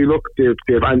hopefully, look,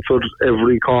 they've answered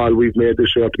every call we've made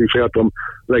this year, to be fair to them.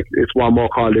 Like, it's one more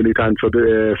call they need to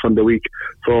answer from the week.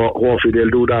 So hopefully they'll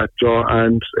do that, Joe,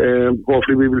 and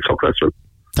hopefully we will be successful.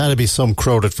 That'd be some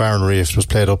crowd at Farron Reefs was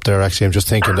played up there, actually. I'm just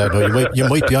thinking that. No, you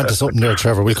might be onto something there,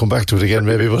 Trevor. We'll come back to it again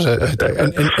maybe, but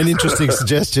an interesting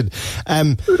suggestion.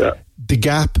 The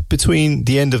gap between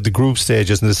the end of the group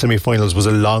stages and the semi-finals was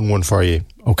a long one for you,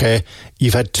 okay?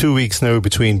 You've had 2 weeks now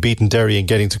between beating Derry and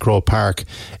getting to Croke Park.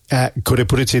 Could I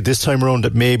put it to you this time around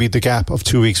that maybe the gap of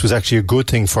 2 weeks was actually a good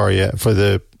thing for you, for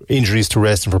the injuries to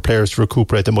rest and for players to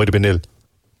recuperate that might have been ill?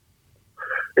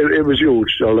 it was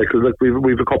huge. Cause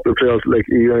we've a couple of players,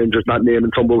 just not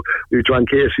naming some, but we've John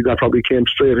Casey that probably came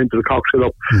straight into the Cock Sit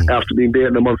Up after being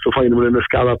beaten a month to find him in the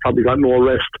Scala, probably got no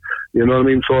rest. You know what I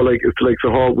mean? So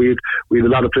we had a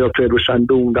lot of players played with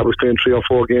Shandoon that was playing 3 or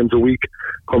 4 games a week,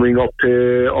 coming up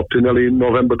to nearly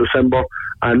November, December.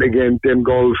 And again, them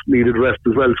girls needed rest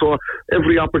as well. So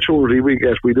every opportunity we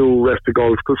get, we do rest the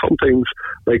girls, because sometimes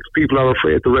people are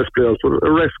afraid to rest players, but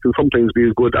a rest can sometimes be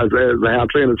as good as a hard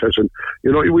training session.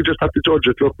 You know, we just have to judge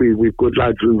it. Look, we've good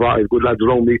lads involved, good lads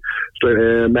around me.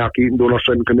 Mark Keating doing our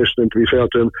strength and conditioning, to be fair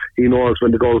to him. He knows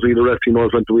when the girls need a rest, he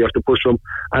knows when we have to push them.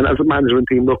 And as a management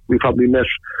team, look, we probably met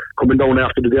coming down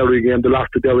after the Derry game, the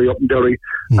last of Derry up in Derry,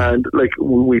 and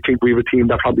we think we have a team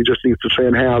that probably just needs to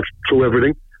train hard through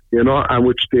everything. You know, and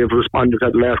which they've responded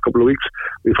to the last couple of weeks.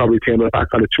 We probably came back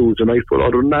on a Tuesday night, but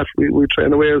other than that, we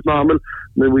train away as normal.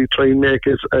 And then we try and make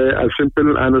it as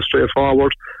simple and as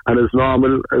straightforward and as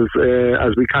normal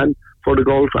as we can for the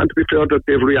girls. And to be fair, that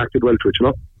they've reacted well to it, you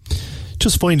know.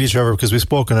 Just finally, Trevor, because we've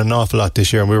spoken an awful lot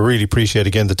this year, and we really appreciate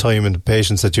again the time and the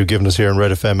patience that you've given us here in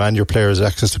Red FM, and your players'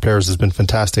 access to players has been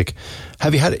fantastic.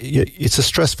 Have you had? It's a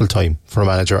stressful time for a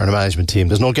manager and a management team.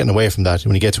 There's no getting away from that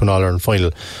when you get to an All-Ireland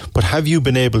final. But have you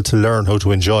been able to learn how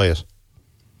to enjoy it?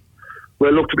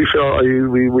 Well, look, to be fair,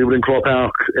 we were in Croke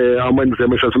Park on Wednesday,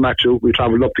 myself and Matthew. We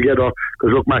travelled up together,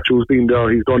 because look, Matthew's been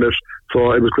there, he's done it.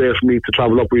 So it was great for me to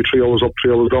travel up. We had 3 hours up,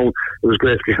 3 hours down. It was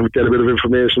great to get a bit of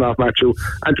information off Matthew.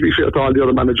 And to be fair to all the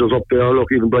other managers up there,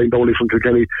 look, even Brian Downey from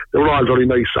Kilkenny, they were all very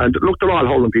nice. And look, they're all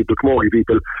hurling people, camogie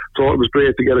people. So it was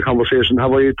great to get a conversation.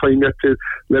 Have I had time yet to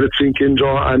let it sink in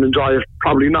and enjoy it?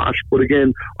 Probably not. But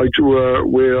again,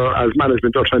 we're as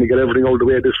management are trying to get everything out of the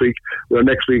way this week. Where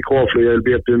next week, hopefully, I'll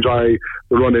be able to enjoy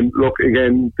the running. Look,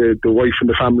 again, the wife and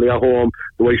the family at home.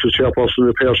 The wife is chairperson of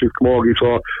the Pair Street Camogie,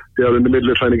 so they're in the middle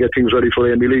of trying to get things ready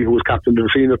for Amy Lee, who was captain of the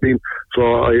senior team.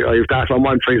 So I have that on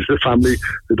one side of the family.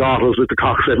 The daughters with the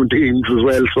Cork 17s as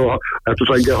well, so I have to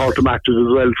try and get her to matches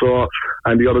as well. So,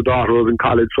 and the other daughter was in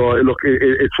college. So look,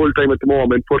 it's full time at the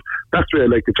moment, but that's the way I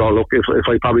like it all. Look, if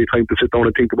I probably time to sit down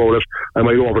and think about it, I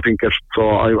might overthink it. So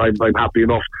I'm happy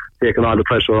enough taking all the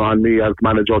pressure on me as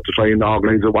manager to try and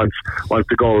organise it once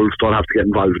the girls don't have to get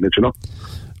involved in it, you know.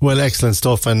 Well, excellent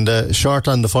stuff, and short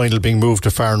on the final being moved to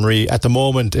Farnree. At the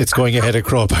moment, it's going ahead at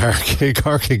Croke Park.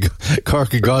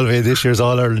 Cork and Galway, this year's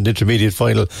All-Ireland Intermediate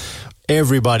Final.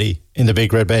 Everybody in the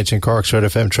Big Red Bench in Cork's Red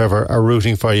FM, Trevor, are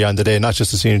rooting for you on the day. Not just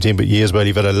the senior team, but you as well.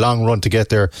 You've had a long run to get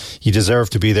there. You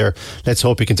deserve to be there. Let's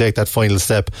hope you can take that final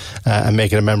step and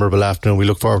make it a memorable afternoon. We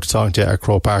look forward to talking to you at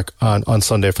Croke Park on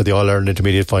Sunday for the All-Ireland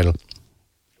Intermediate Final.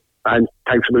 And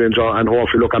thanks a million, John. And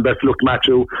hopefully, look, and best of luck to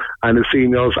Matthew and his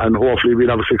seniors, and hopefully we'll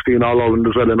have a 16 All-Ireland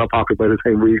as well in our pocket by the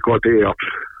time we go to here.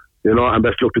 You know, and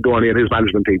best of luck to Donny and his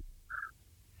management team.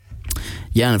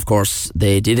 Yeah, and of course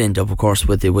they did end up, of course,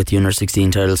 with the under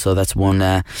 16 title, so that's one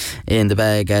in the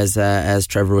bag, as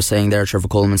Trevor was saying there. Trevor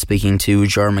Coleman speaking to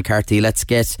Ger McCarthy. Let's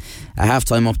get a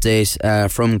half-time update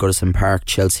from Goodison Park.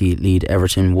 Chelsea lead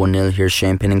Everton 1-0. Here's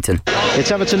Shane Pennington.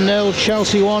 It's Everton 0,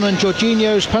 Chelsea 1, and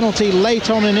Jorginho's penalty late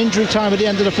on in injury time at the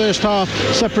end of the first half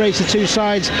separates the two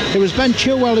sides. It was Ben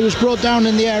Chilwell who was brought down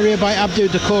in the area by Abdou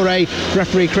Doucouré.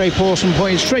 Referee Craig Pawson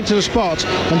pointed straight to the spot,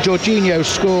 and Jorginho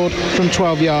scored from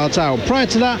 12 yards out. Prior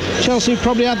to that, Chelsea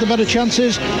probably had the better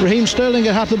chances. Raheem Sterling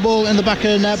had the ball in the back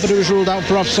of the net, but it was ruled out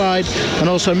for offside, and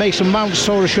also Mason Mount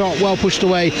saw a shot well pushed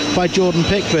away by Jordan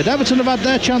Pickford. Everton have had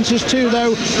their chances too,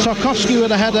 though. Tarkowski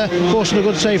with a header, forcing a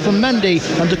good save from Mendy,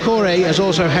 and Doucouré has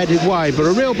also headed wide. But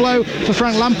a real blow for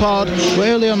Frank Lampard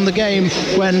early on in the game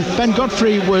when Ben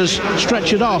Godfrey was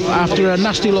stretchered off after a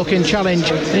nasty looking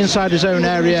challenge inside his own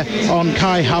area on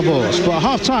Kai Havertz. But at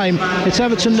half time, it's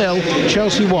Everton 0,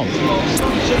 Chelsea 1.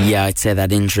 Yeah, I'd say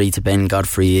that injury to Ben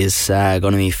Godfrey is going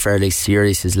to be fairly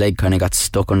serious. His leg kind of got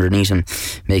stuck underneath him,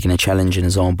 making a challenge in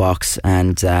his own box,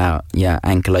 and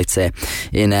ankle, I'd say,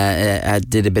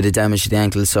 did a bit of damage to the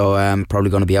ankle, so probably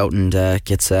going to be out, and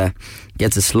gets a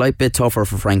slight bit tougher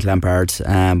for Frank Lampard,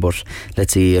 but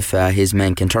let's see if his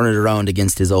men can turn it around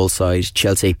against his old side,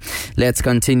 Chelsea. Let's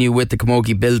continue with the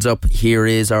Camogie build-up. Here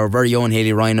is our very own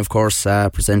Haylee Ryan, of course,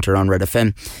 presenter on Red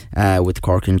FM with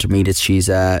Cork Intermediates. She's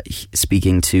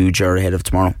speaking to Ger ahead of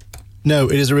tomorrow. Now,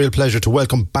 it is a real pleasure to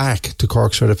welcome back to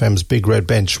Cork's Red FM's Big Red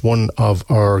Bench one of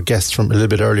our guests from a little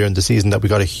bit earlier in the season that we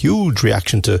got a huge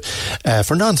reaction to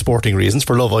for non-sporting reasons,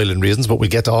 for Love Island reasons, but we'll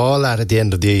get to all that at the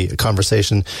end of the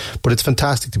conversation. But it's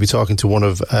fantastic to be talking to one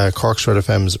of Cork's Red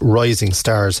FM's rising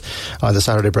stars on the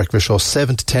Saturday Breakfast Show.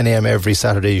 7 to 10 a.m. every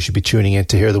Saturday. You should be tuning in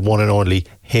to hear the one and only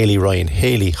Haylee Ryan.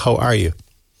 Haylee, how are you?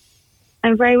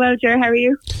 I'm very well, Ger. How are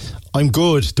you? I'm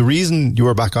good. The reason you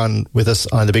are back on with us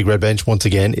on the Big Red Bench once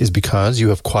again is because you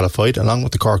have qualified, along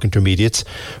with the Cork Intermediates,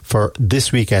 for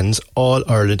this weekend's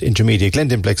All-Ireland Intermediate,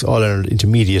 Glendimplex All-Ireland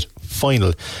Intermediate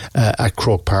final at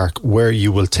Croke Park, where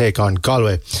you will take on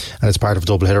Galway. And it's part of a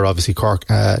doubleheader, obviously. Cork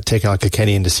taking on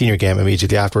Kilkenny in the senior game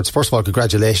immediately afterwards. First of all,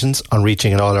 congratulations on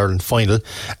reaching an All-Ireland final.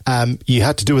 You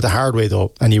had to do it the hard way,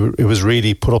 though, and it was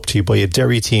really put up to you by a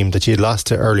Derry team that you had lost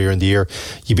to earlier in the year.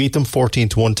 You beat them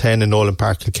 14-110 in Nolan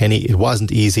Park, Kilkenny. It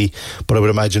wasn't easy, but I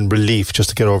would imagine relief just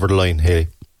to get over the line, Haylee.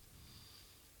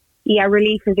 Yeah,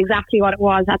 relief is exactly what it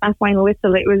was at that final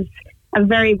whistle. It was a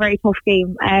very, very tough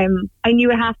game. I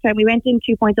knew at half-time, we went in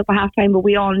 2 points up at half-time, but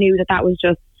we all knew that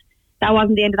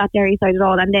wasn't the end of that Derry side at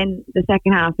all. And then the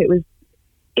second half, it was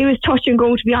touch and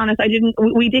go, to be honest.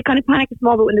 We did kind of panic a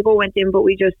small bit when the goal went in, but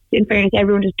we just, in fairness,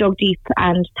 everyone just dug deep,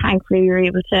 and thankfully we were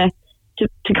able to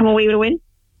come away with a win.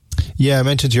 Yeah, I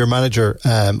mentioned to your manager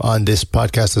on this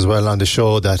podcast as well, on the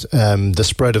show, that the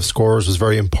spread of scores was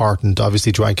very important.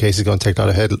 Obviously, Joanne Casey's going to take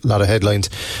a lot of headlines,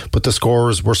 but the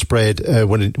scores were spread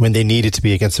when they needed to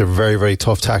be against a very, very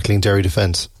tough tackling Derry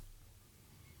defence.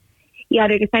 Yeah,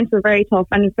 their defence were very tough,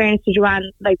 and in fairness to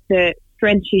Joanne, like the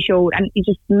strength she showed, and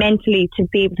just mentally to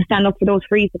be able to stand up for those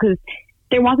frees, because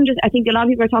there wasn't just, I think a lot of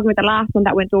people are talking about the last one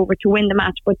that went over to win the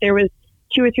match, but there was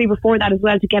 2 or 3 before that as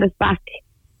well to get us back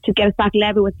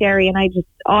level with Derry. And I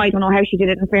don't know how she did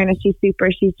it. In fairness, she's super.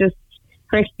 She's just,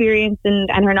 her experience and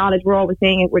her knowledge, we're always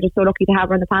saying it, we're just so lucky to have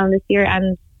her on the panel this year.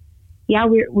 And yeah,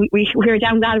 we were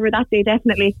down glad over that day,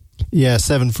 definitely. Yeah,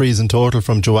 7 frees in total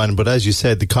from Joanne, but as you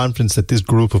said, the confidence that this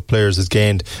group of players has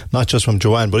gained, not just from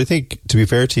Joanne, but I think, to be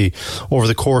fair to you, over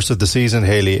the course of the season,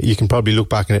 Haylee, you can probably look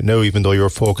back on it now, even though you're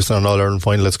focused on an All-Ireland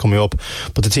final that's coming up,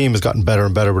 but the team has gotten better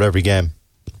and better with every game.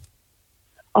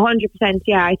 100%,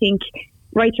 yeah. I think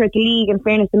right throughout the league, in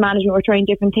fairness, the management were trying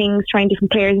different things, trying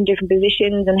different players in different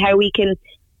positions, and how we can,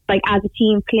 like, as a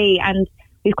team, play. And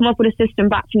we've come up with a system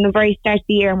back from the very start of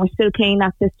the year, and we're still playing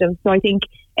that system. So I think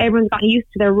everyone's gotten used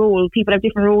to their role. People have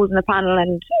different roles in the panel,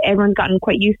 and everyone's gotten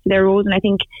quite used to their roles. And I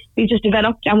think we've just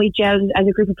developed and we've gelled as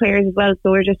a group of players as well.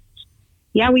 So we're just,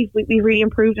 yeah, we've really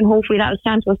improved, and hopefully that'll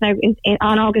stand to us now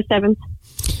on August 7th.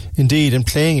 Indeed, and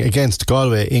playing against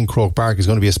Galway in Croke Park is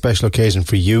going to be a special occasion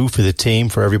for you, for the team,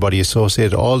 for everybody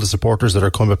associated, all the supporters that are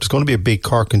coming up. There's going to be a big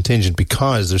Cork contingent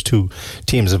because there's 2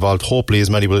 teams involved. Hopefully as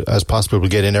many as possible will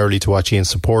get in early to watch you and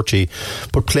support you.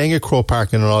 But playing at Croke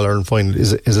Park in an All-Ireland final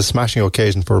is a smashing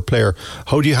occasion for a player.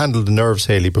 How do you handle the nerves,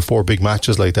 Haylee, before big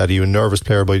matches like that? Are you a nervous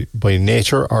player by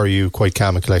nature, or are you quite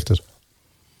calm and collected?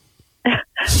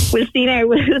 We'll see now.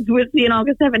 We'll see on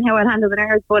August 7th how I'll handle the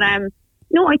nerves. But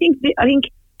no, I think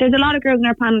there's a lot of girls in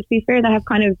our panel, to be fair, that have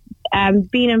kind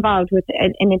of been involved with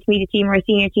an intermediate team or a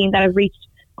senior team that have reached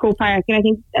Croke Park. And I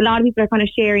think a lot of people are kind of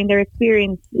sharing their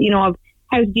experience, of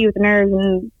how to deal with the nerves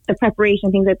and the preparation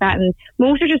and things like that. And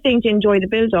most are just saying to enjoy the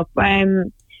build-up. I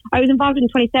was involved in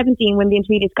 2017 when the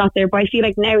intermediates got there, but I feel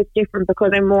like now it's different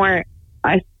because I'm more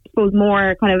kind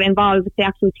of involved with the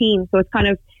actual team. So it's kind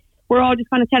of, we're all just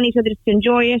kind of telling each other just to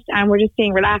enjoy it, and we're just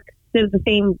staying relaxed. Still the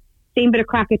same bit of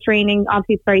crack at training.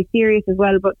 Obviously it's very serious as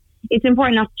well, but it's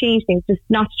important not to change things, just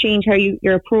not to change how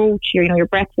your approach, your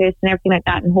breakfast and everything like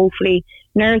that. And hopefully,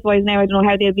 nerves wise now, I don't know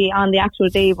how they'll be on the actual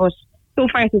day, but so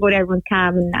far so good. Everyone's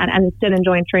calm and still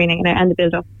enjoying training and the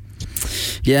build up.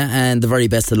 Yeah, and the very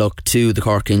best of luck to the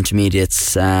Cork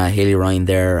Intermediates. Haylee Ryan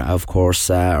there, of course,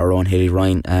 our own Haylee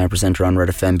Ryan, presenter on Red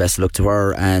FM. Best of luck to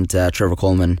her, and Trevor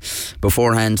Coleman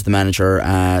beforehand, the manager.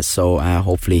 So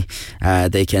hopefully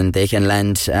they can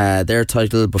land their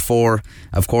title before,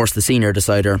 of course, the senior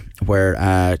decider, where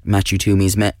Matthew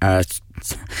Twomey's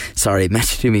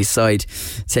side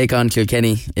take on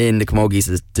Kilkenny in the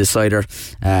Camogie's decider.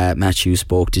 Matthew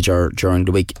spoke to Ger during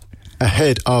the week.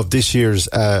 Ahead of this year's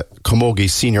Camogie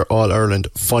Senior All-Ireland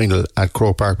Final at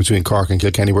Croke Park between Cork and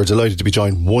Kilkenny, we're delighted to be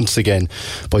joined once again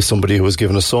by somebody who has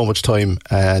given us so much time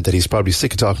that he's probably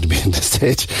sick of talking to me in this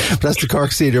stage. But that's the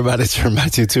Cork Senior Manager,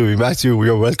 Matthew Twomey. Matthew,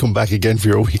 you're welcome back again for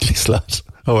your weekly slot.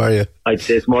 How are you? I'd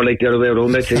say it's more like the other way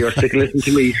around. I'd say you're sick of listening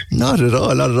to me. Not at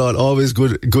all. Always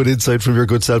good insight from your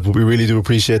good self, but we really do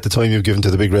appreciate the time you've given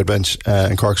to the Big Red Bench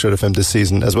and Cork's Red FM this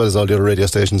season, as well as all the other radio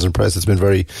stations and press. It's been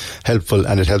very helpful,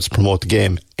 and it helps promote the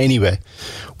game. Anyway,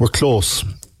 we're close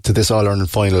to this All-Ireland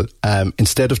final.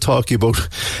 Instead of talking about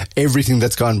everything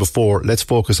that's gone before, let's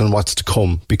focus on what's to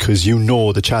come, because you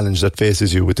know the challenge that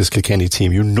faces you with this Kilkenny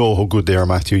team. You know how good they are,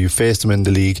 Matthew. You faced them in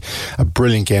the league, a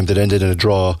brilliant game that ended in a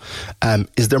draw.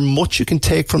 Is there much you can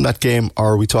take from that game,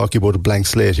 or are we talking about a blank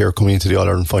slate here coming into the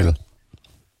All-Ireland final?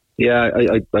 Yeah,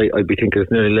 I'd be thinking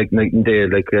it's nearly like night and day.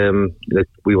 Like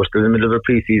we were still in the middle of a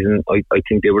pre-season. I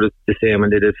think they were the same,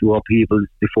 and they did a few upheavals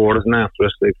before us and after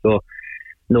us. Like, so,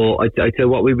 no, I'd say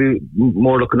what we'd be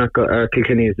more looking at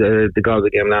Kilkenny is the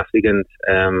Galway game last weekend.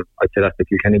 I'd say that's the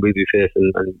Kilkenny we'd be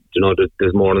facing, and you know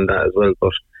there's more than that as well.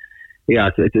 But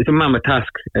yeah, it's a mammoth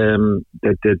task.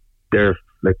 They're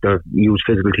a huge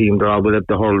physical team. They're all with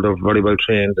the hurl. They're very well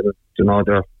trained, and you know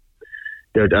they're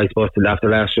I suppose after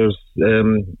last year's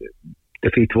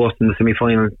defeat to us in the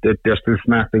semi-final, they're still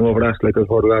smarting over that. Like I've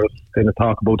heard a lot of kind of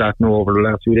talk about that now over the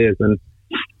last few days, and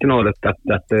you know that's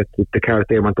the card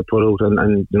they want to put out,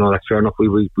 and you know that's fair enough. We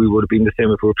would have been the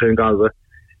same if we were playing Galway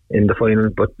in the final,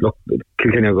 but look,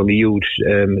 Kilkenny are going to be huge.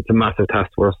 It's a massive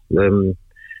task for us. You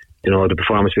know, the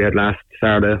performance we had last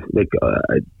Saturday,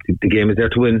 the game is there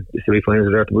to win. The semi-finals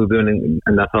are there to win,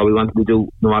 and that's all we wanted to do,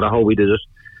 no matter how we did it.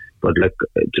 But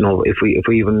you know, if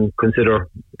we even consider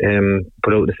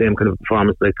put out the same kind of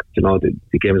performance, you know,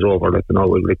 the game is over. You know,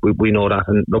 we know that,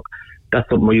 and look, that's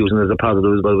something we're using as a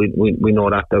positive as well. We know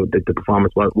that the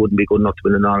performance wouldn't be good enough to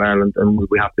win in All-Ireland, and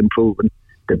we have to improve. And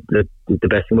the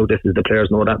best thing about this is the players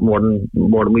know that more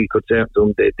than we could say.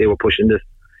 So they were pushing this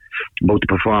about the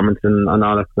performance and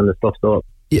all that kind of stuff. So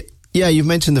yeah, you've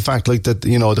mentioned the fact that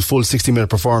you know the full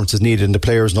 60-minute performance is needed, and the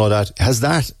players know that. Has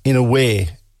that in a way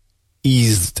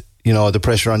eased, you know, the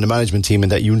pressure on the management team,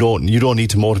 and that you don't need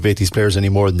to motivate these players any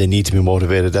more than they need to be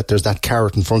motivated, that there's that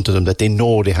carrot in front of them that they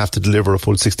know they have to deliver a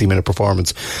full 60-minute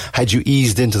performance? Had you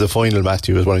eased into the final,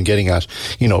 Matthew, is what I'm getting at,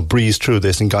 you know, breezed through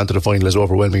this and gone to the final as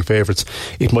overwhelming favourites,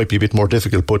 it might be a bit more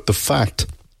difficult. But the fact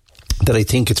that I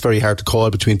think it's very hard to call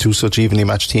between two such evenly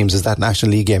matched teams, as that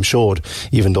National League game showed,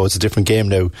 even though it's a different game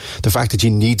now, the fact that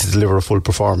you need to deliver a full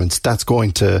performance, that's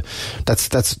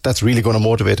really going to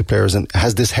motivate the players. And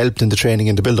has this helped in the training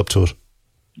and the build up to it?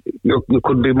 You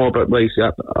couldn't be more right. Yeah,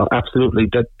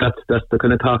 absolutely. That's the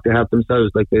kind of talk they have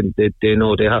themselves. Like they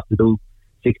know they have to do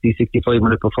 60-65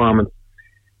 minute performance.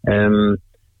 You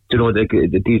know,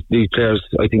 these players,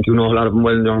 I think you know a lot of them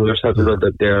well know yourself as well,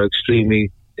 that they're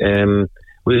extremely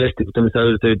realistic with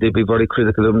themselves. They'd be very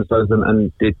critical of themselves,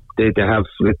 and they have,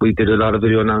 like, we did a lot of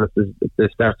video analysis at the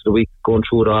start of the week going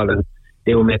through it all, and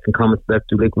they were making comments that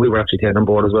we were actually taking on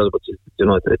board as well, which is, you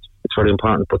know, it's very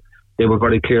important. But they were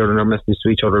very clear in their message to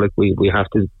each other, like we have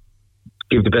to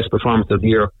give the best performance of the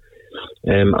year.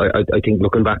 I think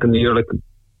looking back in the year, like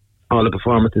all the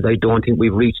performances, I don't think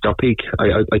we've reached our peak.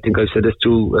 I think I've said this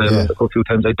too a few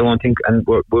times. I don't think, and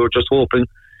we're just hoping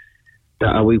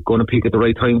that are we going to peak at the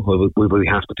right time? Well, we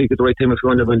have to peak at the right time if we're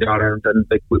going to win the All-Ireland. And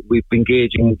we've been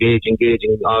engaging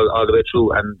all the way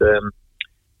through, and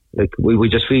we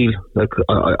just feel like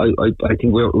I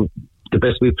think we're the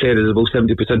best we've played is about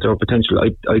 70% of our potential.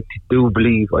 I do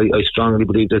believe, I strongly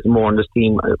believe there's more on this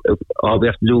team. All we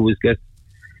have to do is get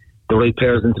the right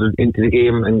players into the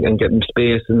game and get them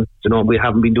space, and you know, we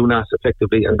haven't been doing that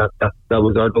effectively, and that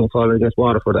was our downfall against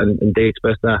Waterford, and they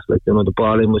expressed that. Like, you know, the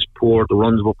ball in was poor, the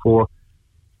runs were poor.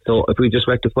 So if we just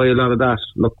rectify a lot of that,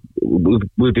 look,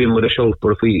 we'll be in with a shout.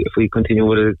 But if we continue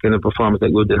with a kind of performance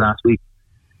like we did last week,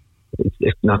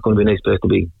 it's not going to be a nice place to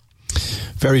be.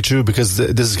 Very true, because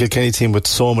this is a Kilkenny team with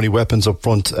so many weapons up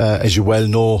front, as you well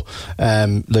know,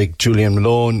 like Julian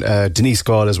Malone, Denise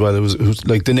Gall as well, who's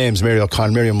like the names, Mary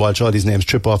O'Connor, Miriam Walsh, all these names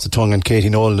trip off the tongue, and Katie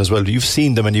Nolan as well. You've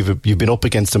seen them and you've been up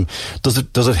against them. Does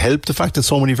it help the fact that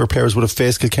so many of our players would have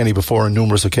faced Kilkenny before on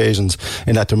numerous occasions,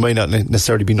 in that there might not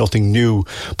necessarily be nothing new,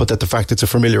 but that the fact it's a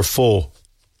familiar foe?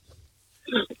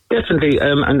 Definitely,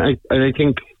 and I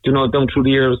think, you know, down through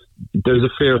the years, there's a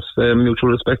fierce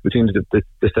mutual respect between the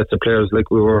sets of players. Like,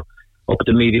 we were up at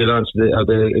the media launch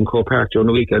in Croke Park during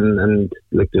the week, and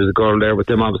like there's a girl there with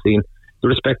them, obviously, and the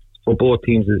respect for both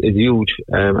teams is huge,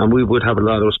 and we would have a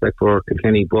lot of respect for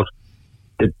Kilkenny, but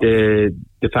the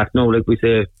fact now, like we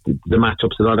say, the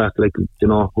matchups and all that, like, you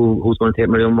know, who's going to take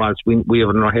Miriam Walsh, we have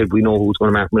it in our head, we know who's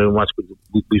going to mark Miriam Walsh,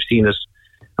 we've seen it,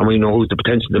 and we know who's the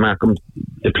potential to mark them.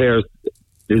 The players,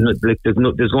 there's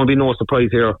going to be no surprise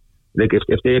here. Like,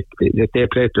 if they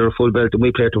play to their full belt and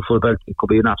we play to full belt, it could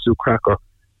be an absolute cracker.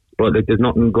 But like, there's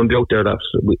nothing going to be out there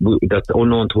that's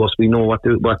unknown to us. We know what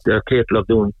they're capable of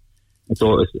doing. And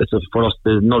so it's for us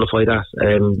to nullify that.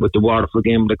 With the Waterford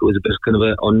game, like, it was a bit kind of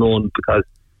an unknown, because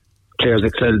players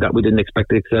excelled that we didn't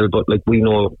expect to excel. But like, we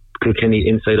know Kilkenny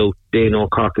inside out, they know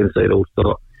Cork inside out.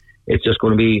 So it's just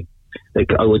going to be,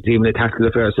 like, I would even a tactical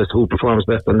affair, it's just who performs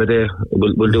best on the day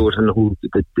will do it, and who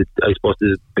I suppose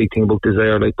the big thing about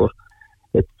desire, like, but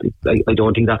I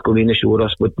don't think that's going to be an issue with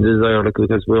us with the desire, like,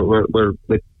 because we're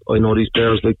like, I know these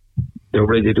players, like, they're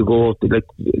ready to go, like,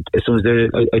 as soon as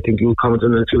I think you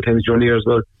commented on it a few times during the year as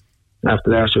well,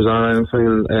 after last year's All-Ireland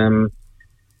final,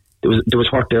 there was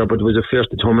hurt there, but there was a fierce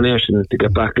determination to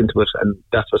get back into it, and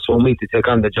that's what swung me to take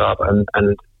on the job. And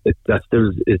it's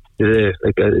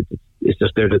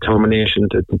just their determination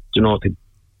to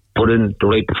put in the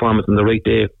right performance on the right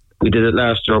day. We did it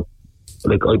last year.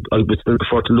 Like I would still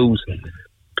prefer to lose.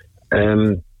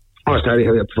 I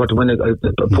prefer to win a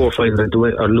poor final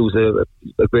or lose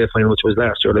a great final, which was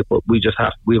last year. Like, but we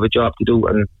have a job to do,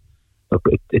 and look,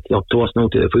 it's up to us now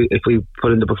to if we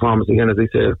put in the performance again, as they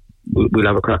say, we'll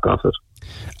have a crack off it.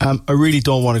 I really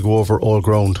don't want to go over all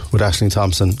ground with Aisling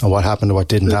Thompson and what happened and what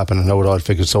didn't happen and how it all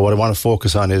figured. So what I want to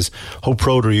focus on is how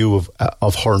proud are you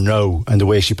of her now and the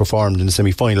way she performed in the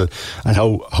semi-final, and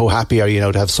how happy are you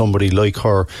now to have somebody like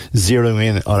her zeroing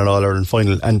in on an All-Ireland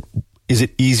final? And is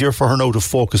it easier for her now to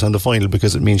focus on the final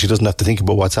because it means she doesn't have to think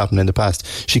about what's happened in the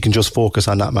past? She can just focus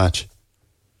on that match.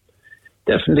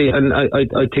 Definitely, and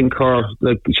I think her,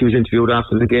 like, she was interviewed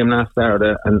after the game last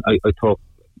Saturday, and I thought,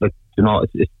 like,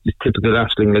 it's typical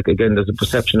Aisling. Like, again, there's a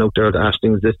perception out there that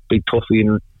Aisling's this big toughie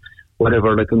and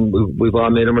whatever. Like, and we've all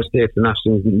made our mistakes, and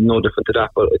Aisling's no different to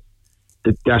that. But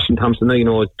the Aisling Thompson,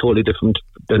 is totally different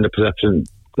than the perception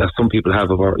that some people have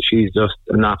of her. She's just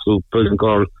an absolute brilliant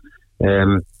girl.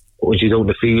 When she's out in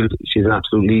the field, she's an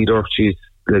absolute leader. She's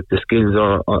like, the skills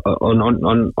are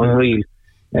unreal.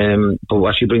 But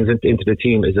what she brings into the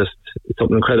team is just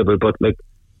something incredible. But like,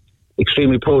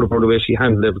 extremely proud of her, the way she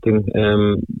handled everything.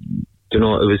 It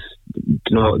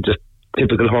was just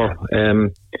typical her.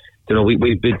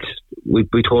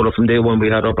 We told her from day one we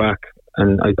had her back,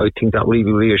 and I think that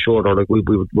really reassured her. Like, we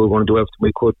were going to do everything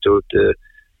we could to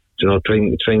try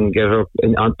and get her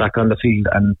back on the field,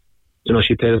 and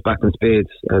she played us back in spades,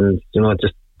 and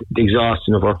just the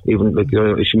exhaustion of her, even like,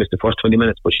 she missed the first 20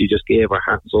 minutes, but she just gave her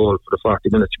heart and soul for the 40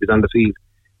 minutes she was on the field,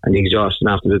 and the exhaustion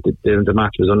after the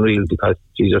match was unreal, because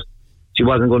she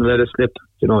wasn't going to let it slip.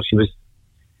 She was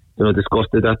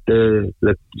disgusted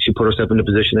that she put herself in the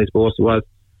position, I suppose it was,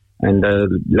 and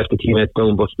left the teammates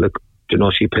down, but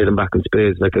she played them back in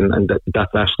spades, and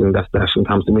that's Aisling. That's the Aisling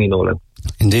Thompson we know. Like.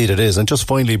 Indeed it is. And just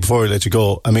finally, before I let you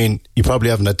go, I mean, you probably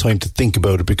haven't had time to think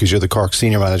about it because you're the Cork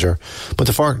Senior Manager, but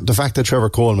the fact that Trevor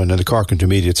Coleman and the Cork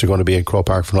Intermediates are going to be in Croke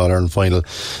Park for an All-Ireland Final,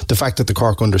 the fact that the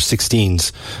Cork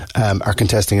Under-16s are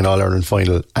contesting an All-Ireland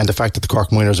Final, and the fact that the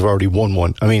Cork Minors have already won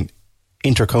one, I mean,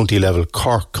 inter-county level,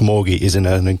 Cork Camogie is in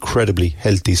an incredibly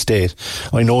healthy state.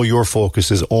 I know your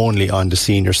focus is only on the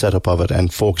senior setup of it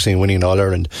and focusing on winning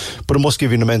All-Ireland, but it must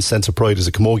give you an immense sense of pride as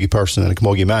a Camogie person and a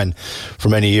Camogie man for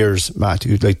many years, Matt,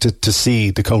 like to see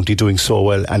the county doing so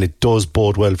well, and it does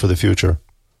bode well for the future.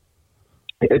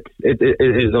 It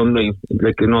is unreal.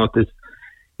 Like,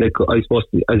 I suppose,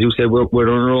 as you say, we're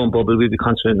in our own bubble. We'll be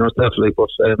concentrating on ourselves, but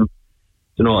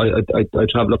I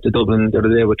travelled up to Dublin the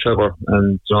other day with Trevor,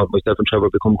 and myself and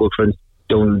Trevor become good friends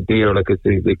down there. Like, he's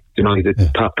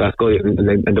a top class guy, and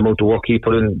the amount of work he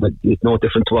put in, it's no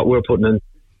different to what we're putting in.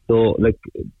 So, like,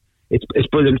 it's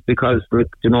brilliant, because,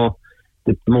 like, the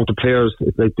amount of players,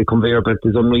 it's like the conveyor belt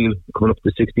is unreal, coming up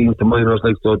to 16 to minors,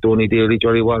 like, so Donny Daly,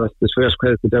 Jerry Wallace, there's first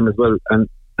credit to them as well, and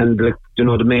like,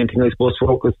 the main thing I suppose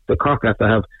focus the Cork have to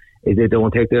have is they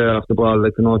don't take their eye off the ball.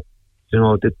 Like,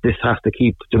 this has to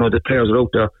keep, the players are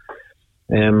out there.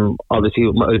 Obviously,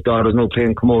 my daughter's now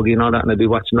playing Camogie and all that, and I'll be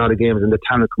watching all the games, and the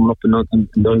talent coming up in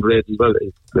the undergrades as well.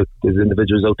 Like, there's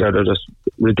individuals out there that are just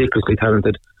ridiculously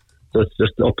talented. So it's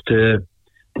just up to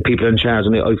the people in charge,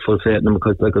 and I full faith in them,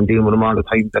 because, like, I'm dealing with them all the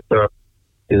time, that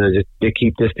they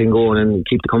keep this thing going and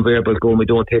keep the conveyor belt going. We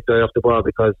don't take the eye off the ball,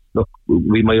 because, look,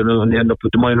 we might only end up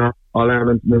with the minor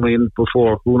All-Ireland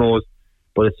before, who knows.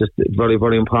 But it's just very,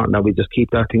 very important that we just keep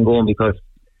that thing going, because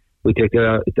we take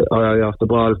the eye off the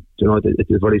ball.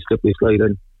 It's a very slippery slide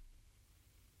in.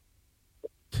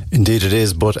 Indeed it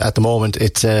is, but at the moment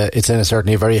it's in a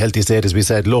certainly very healthy state, as we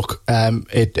said. Look,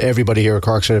 everybody here at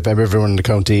Cork City, everyone in the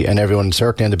county, and everyone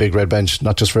certainly on the big red bench,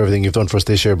 not just for everything you've done for us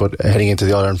this year, but heading into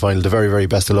the All-Ireland Final, the very, very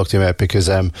best of luck to you, mate, because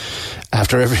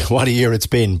after what a year it's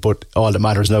been, but all that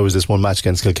matters now is this one match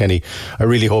against Kilkenny. I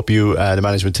really hope you, the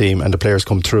management team and the players,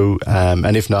 come through,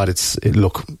 and if not,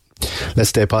 look, let's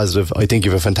stay positive. I think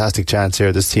you have a fantastic chance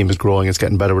here. This team is growing, it's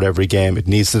getting better with every game. It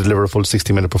needs to deliver a full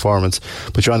 60-minute performance,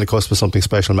 but you're on the cusp of something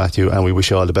special, Matthew, and we wish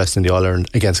you all the best in the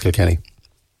All-Ireland against Kilkenny.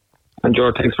 And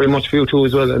George, thanks very much for you too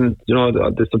as well, and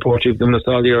the support you've given us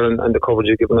all year, and the coverage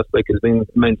you've given us, like, has been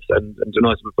immense, and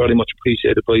it's very much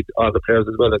appreciated by all the players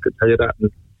as well, I can tell you that. And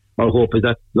our hope is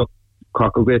that, look,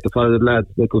 Cork are great to follow the lads.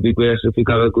 It would be great if we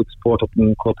got a good support up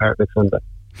in Croke Park next Sunday.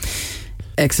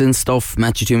 Excellent stuff.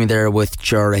 Matthew Twomey there with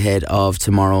Ger ahead of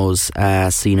tomorrow's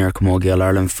Senior Camogie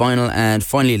All-Ireland Final. And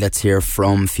finally, let's hear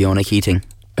from Fiona Keating.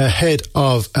 ahead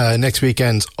of next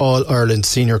weekend's All-Ireland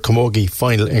Senior Camogie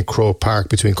final in Croke Park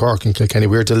between Cork and Kilkenny.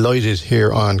 We're delighted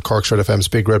here on Cork's Red FM's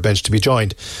Big Red Bench to be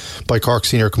joined by Cork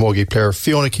Senior Camogie player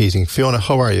Fiona Keating. Fiona,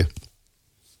 how are you?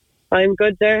 I'm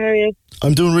good there, how are you?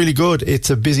 I'm doing really good. It's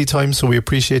a busy time, so we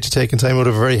appreciate you taking time out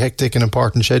of a very hectic and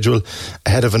important schedule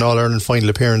ahead of an All-Ireland final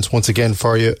appearance once again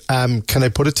for you. Can I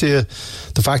put it to you,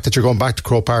 the fact that you're going back to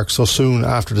Croke Park so soon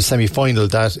after the semi-final,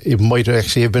 that it might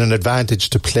actually have been an advantage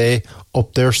to play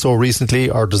up there so recently,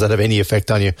 or does that have any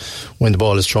effect on you when the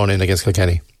ball is thrown in against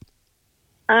Kilkenny?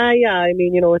 Yeah, I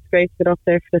mean, it's great to get up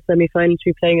there for the semi-final to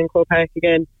be playing in Croke Park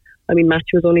again. I mean,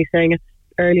 Matthew was only saying it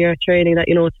earlier at training that,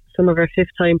 it's some of our fifth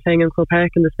time playing in Croke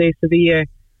Park in the space of a year.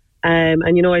 And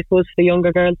I suppose for the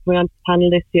younger girls coming onto the panel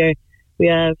this year, we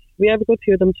have a good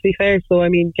few of them, to be fair. So, I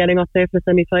mean, getting up there for the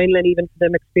semi-final and even for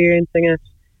them experiencing it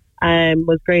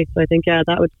was great. So I think,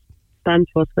 that would stand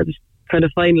to us for the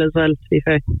final as well, to be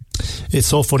fair. It's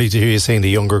so funny to hear you saying the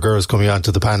younger girls coming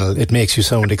onto the panel. It makes you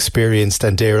sound experienced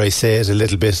and, dare I say it, a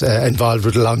little bit involved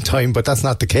with a long time, but that's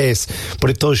not the case. But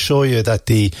it does show you that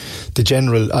the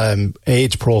general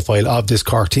age profile of this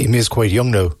Cork team is quite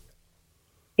young now.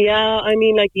 Yeah, I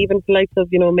mean, even the likes of,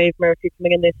 Maeve Murphy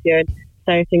coming in this year and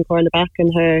starting Corn the back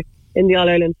and her in the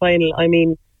All-Ireland final. I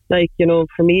mean,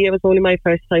 for me, it was only my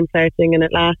first time starting in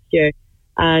it last year.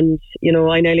 And,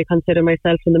 I nearly consider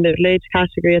myself in the middle-age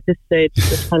category at this stage,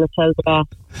 which kind of tells it off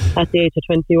at the age of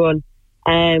 21.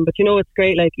 But, it's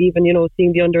great, even,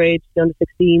 seeing the underage, the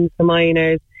under-16s, the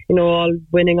minors, all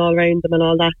winning all around them and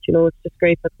all that, it's just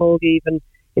great for Camogie, even,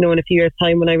 in a few years'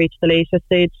 time when I reach the later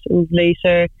stage and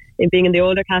later in being in the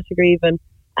older category even,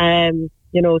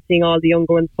 seeing all the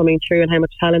younger ones coming through and how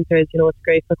much talent there is, it's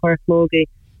great for Cork Camogie,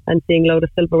 and seeing a load of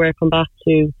silverware come back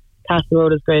to Castle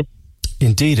Road is great.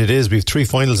 Indeed it is. We have 3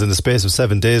 finals in the space of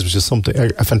 7 days, which is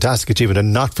a fantastic achievement,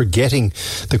 and not forgetting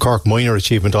the Cork minor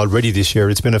achievement already this year.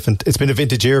 It's been a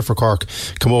vintage year for Cork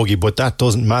Camogie, but that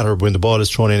doesn't matter when the ball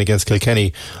is thrown in against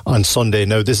Kilkenny on Sunday.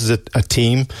 Now, this is a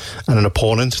team and an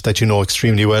opponent that you know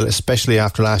extremely well, especially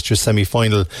after last year's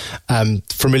semi-final.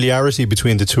 Familiarity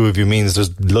between the two of you means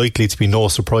there's likely to be no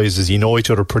surprises. You know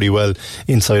each other pretty well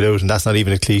inside out, and that's not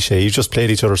even a cliche. You've just played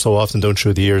each other so often down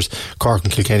through the years. Cork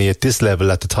and Kilkenny at this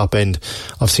level, at the top end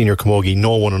of senior camogie,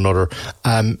 know one another.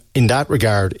 In that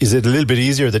regard, is it a little bit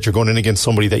easier that you're going in against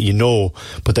somebody that you know,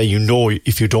 but that you know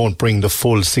if you don't bring the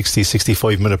full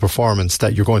 60-65 minute performance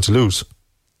that you're going to lose?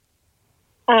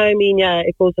 I mean, yeah,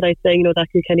 it goes without saying, that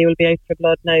Kilkenny will be out for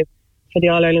blood now for the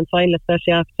All-Ireland final,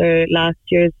 especially after last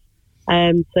year's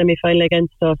semi-final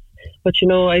against us. But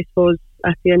I suppose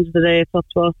at the end of the day, it's up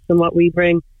to us and what we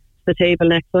bring to the table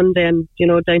next Sunday, and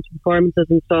down to performances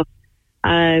and stuff.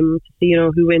 To see,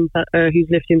 who wins that, or who's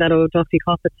lifting that old Duffy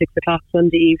Cup at 6 o'clock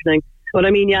Sunday evening. But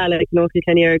I mean, yeah,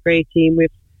 Kilkenny are a great team. We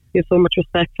have so much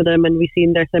respect for them, and we've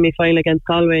seen their semi-final against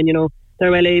Galway, and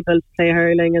they're well able to play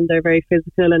hurling, and they're very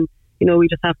physical, and we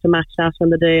just have to match that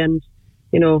on the day and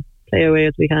play away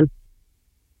as we can.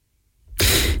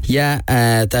 Yeah,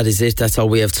 that is it. That's all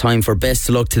we have time for. Best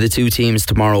of luck to the two teams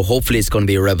tomorrow. Hopefully it's going to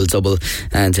be a Rebel double,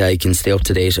 and you can stay up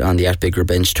to date on the @Bigger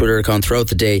Bench Twitter account throughout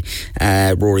the day.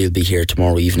 Rory will be here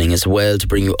tomorrow evening as well to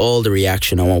bring you all the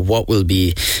reaction on what will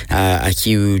be a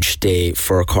huge day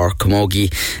for Cork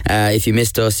Camogie. If you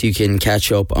missed us, you can catch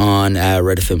up on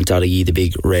redfm.ie, the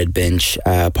Big Red Bench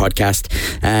podcast.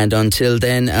 And until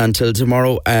then, until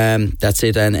tomorrow, that's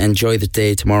it, and enjoy the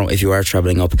day tomorrow if you are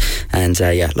travelling up. And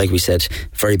like we said,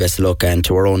 very best of luck, and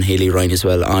to our own Healy Ryan as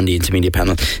well on the intermediate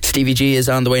panel. Stevie G is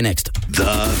on the way next.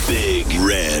 The Big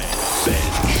Red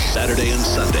Bench, Saturday and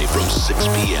Sunday from 6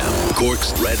 p.m.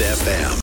 Cork's Red FM.